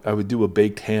up. I would do a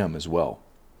baked ham as well,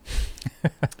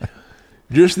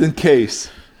 just in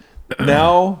case.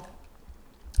 Now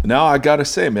I gotta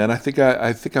say, man, I think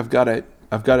I've got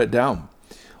it down.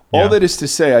 All that is to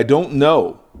say, I don't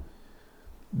know.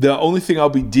 The only thing I'll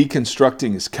be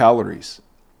deconstructing is calories.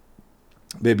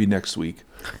 Maybe next week,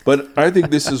 but I think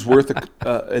this is worth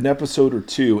an episode or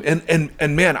two.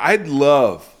 And man, I'd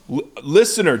love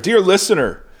dear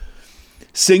listener,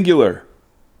 singular.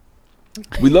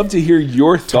 We'd love to hear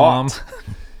your thought.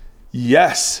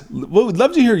 Yes, well, we'd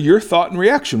love to hear your thought and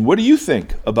reaction. What do you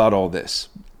think about all this?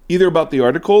 Either about the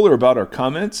article or about our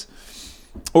comments.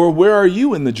 or where are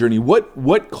you in the journey?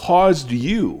 What caused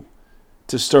you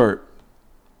to start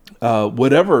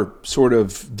whatever sort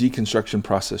of deconstruction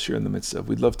process you're in the midst of?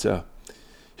 We'd love to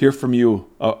hear from you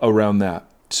around that.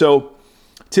 So,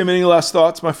 Tim, any last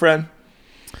thoughts, my friend?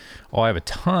 Oh, I have a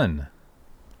ton.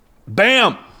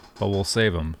 Bam! But we'll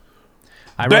save them.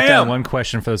 I wrote down one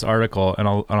question for this article, and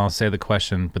I'll say the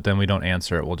question, but then we don't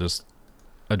answer it. We'll just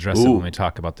address it when we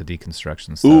talk about the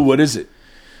deconstruction stuff. Ooh, what is it?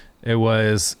 It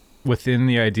was within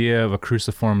the idea of a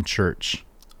cruciform church.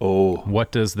 Oh,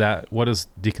 what does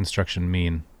deconstruction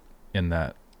mean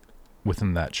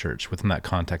within that church, within that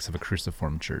context of a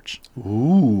cruciform church?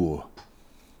 Ooh,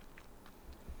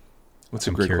 that's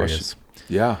a great question.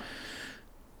 Yeah.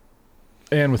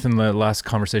 And within the last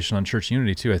conversation on church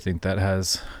unity too, I think that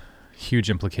has huge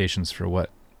implications for what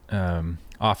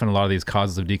often a lot of these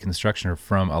causes of deconstruction are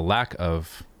from a lack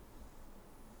of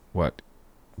what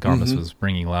Gambas was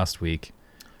bringing last week.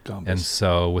 And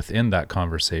so within that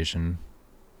conversation,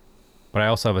 but I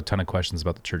also have a ton of questions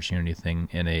about the church unity thing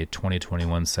in a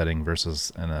 2021 setting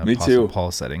versus an Apostle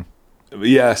Paul setting.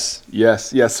 Yes.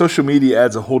 Social media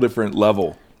adds a whole different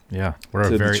level. Yeah, we're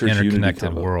a very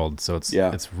interconnected world, so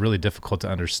it's really difficult to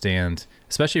understand,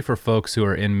 especially for folks who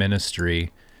are in ministry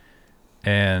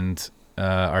and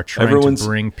are trying to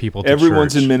bring people to church.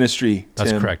 Everyone's in ministry, Tim.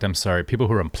 That's correct. I'm sorry. People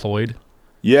who are employed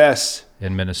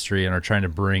in ministry and are trying to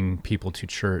bring people to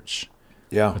church.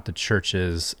 Yeah. But the church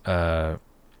is, it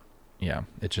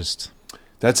just...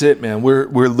 That's it, man. We're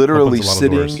literally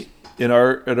sitting at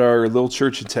our little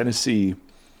church in Tennessee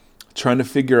trying to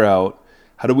figure out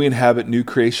how do we inhabit new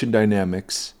creation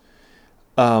dynamics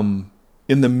in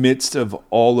the midst of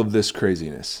all of this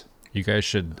craziness? You guys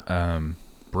should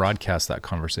broadcast that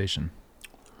conversation.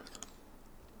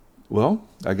 Well,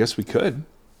 I guess we could.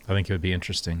 I think it would be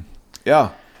interesting.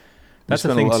 Yeah. That's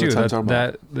the thing, too,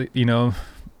 that you know,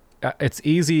 it's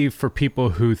easy for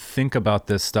people who think about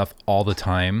this stuff all the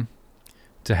time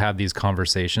to have these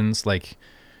conversations, like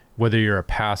whether you're a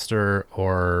pastor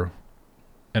or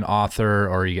an author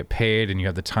or you get paid and you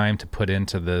have the time to put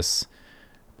into this.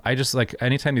 I just like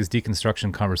anytime these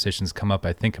deconstruction conversations come up,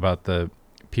 I think about the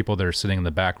people that are sitting in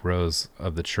the back rows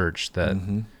of the church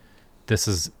that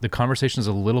the conversation is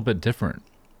a little bit different,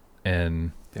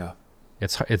 and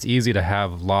it's easy to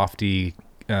have lofty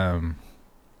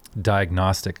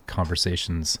diagnostic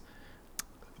conversations.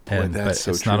 But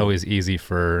it's not always easy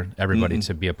for everybody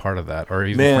to be a part of that or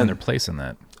even find their place in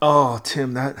that. Oh,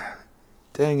 Tim,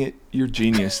 dang it, you're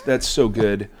genius. That's so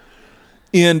good.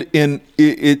 And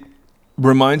it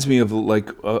reminds me of like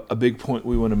a big point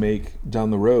we want to make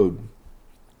down the road,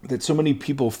 that so many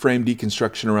people frame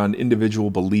deconstruction around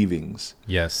individual believings.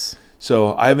 Yes.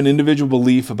 So I have an individual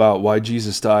belief about why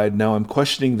Jesus died. Now I'm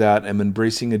questioning that. I'm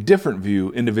embracing a different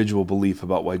individual belief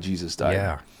about why Jesus died.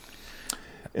 Yeah.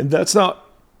 And that's not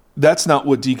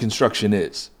what deconstruction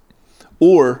is.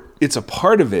 Or it's a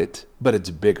part of it, but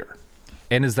it's bigger.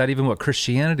 And is that even what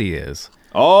Christianity is?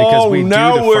 Oh,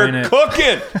 because we're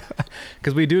cooking.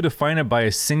 Because we do define it by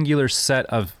a singular set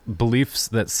of beliefs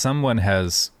that someone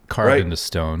has carved into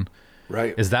stone.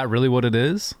 Right. Is that really what it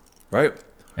is? Right.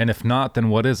 And if not, then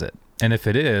what is it? And if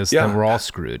it is, then we're all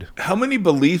screwed. How many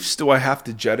beliefs do I have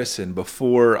to jettison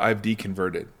before I've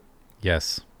deconverted?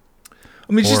 Yes. I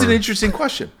mean, it's just an interesting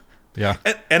question. Yeah.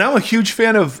 And I'm a huge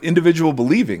fan of individual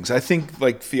believings. I think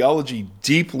like theology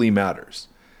deeply matters.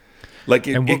 Like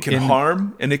it can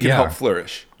harm and it can help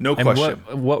flourish. No question.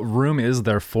 What room is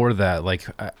there for that? Like,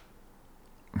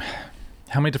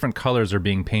 how many different colors are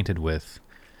being painted with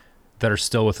that are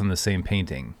still within the same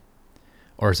painting?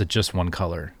 Or is it just one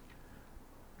color?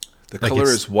 The color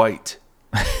is white.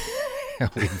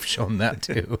 We've shown that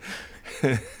too.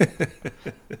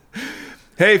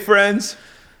 Hey, friends.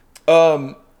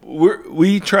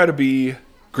 We try to be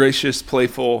gracious,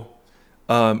 playful.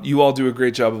 You all do a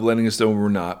great job of letting us know when we're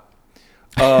not.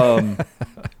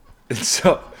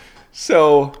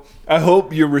 So I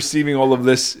hope you're receiving all of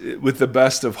this with the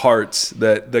best of hearts,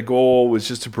 that the goal was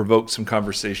just to provoke some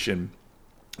conversation,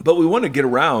 but we want to get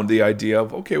around the idea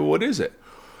of, okay, well, what is it?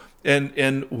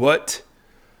 And what,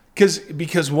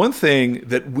 because one thing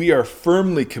that we are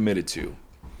firmly committed to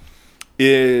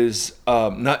is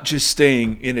not just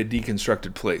staying in a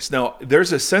deconstructed place. Now,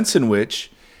 there's a sense in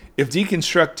which if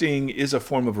deconstructing is a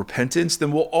form of repentance,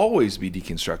 then we'll always be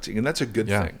deconstructing, and that's a good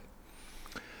thing.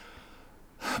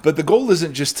 But the goal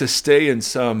isn't just to stay in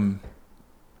some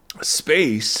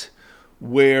space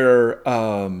where,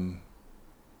 I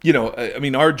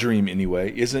mean, our dream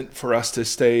anyway isn't for us to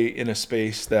stay in a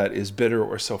space that is bitter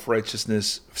or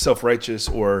self-righteous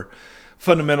or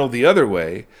fundamental the other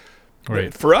way.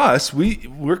 Right. For us,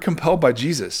 we're compelled by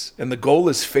Jesus, and the goal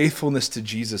is faithfulness to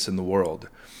Jesus in the world.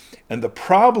 And the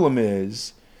problem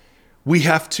is we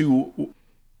have to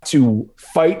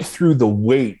fight through the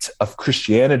weight of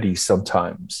Christianity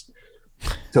sometimes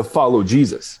to follow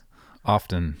Jesus.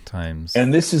 Oftentimes.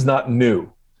 And this is not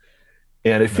new.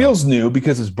 And it feels new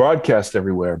because it's broadcast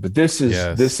everywhere, but this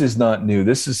is not new.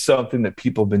 This is something that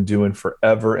people have been doing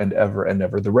forever and ever and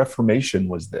ever. The Reformation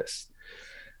was this.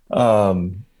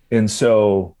 And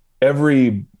so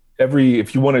every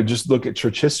if you want to just look at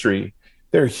church history,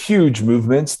 there are huge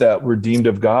movements that were deemed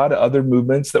of God, other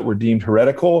movements that were deemed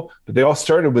heretical, but they all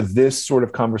started with this sort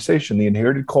of conversation. The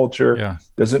inherited culture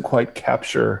doesn't quite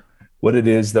capture what it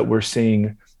is that we're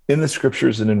seeing in the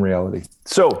scriptures and in reality.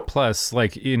 So plus,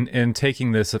 like in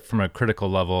taking this from a critical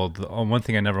level, the one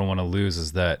thing I never want to lose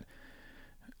is that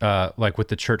like with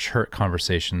the church hurt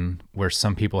conversation, where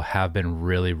some people have been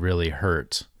really, really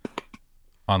hurt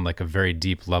on like a very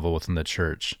deep level within the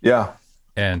church. Yeah.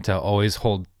 And to always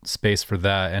hold space for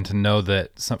that, and to know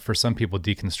that for some people,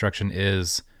 deconstruction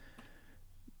is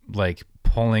like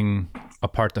pulling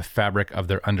apart the fabric of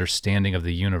their understanding of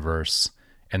the universe.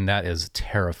 And that is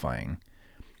terrifying.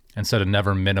 And so to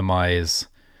never minimize,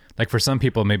 like for some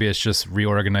people, maybe it's just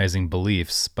reorganizing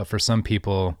beliefs, but for some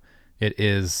people it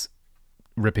is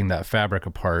ripping that fabric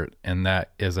apart. And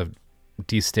that is a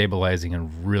destabilizing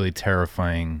and really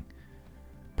terrifying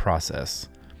process.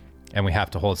 And we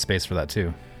have to hold space for that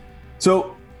too.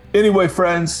 So anyway,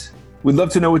 friends, we'd love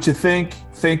to know what you think.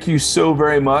 Thank you so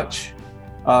very much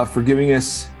for giving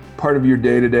us part of your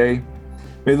day today.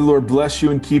 May the Lord bless you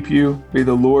and keep you. May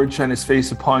the Lord shine his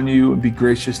face upon you and be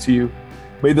gracious to you.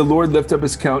 May the Lord lift up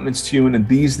his countenance to you, and in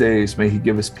these days may he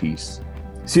give us peace.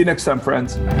 See you next time,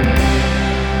 friends.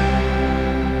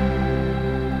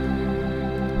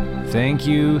 Thank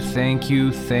you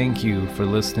for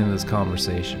listening to this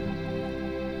conversation.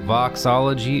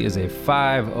 Voxology is a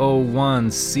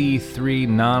 501c3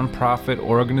 nonprofit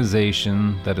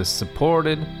organization that is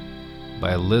supported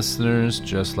by listeners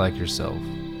just like yourself.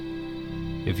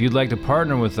 If you'd like to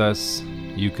partner with us,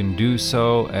 you can do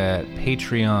so at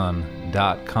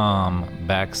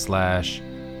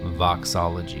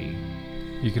patreon.com/Voxology.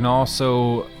 You can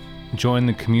also join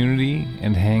the community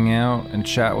and hang out and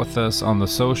chat with us on the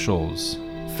socials.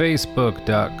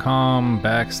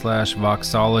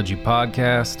 Facebook.com/Voxology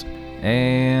Podcast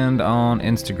and on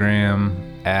Instagram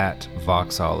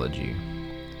 @Voxology.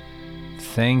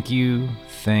 Thank you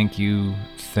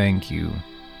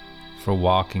for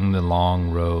walking the long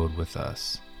road with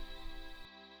us.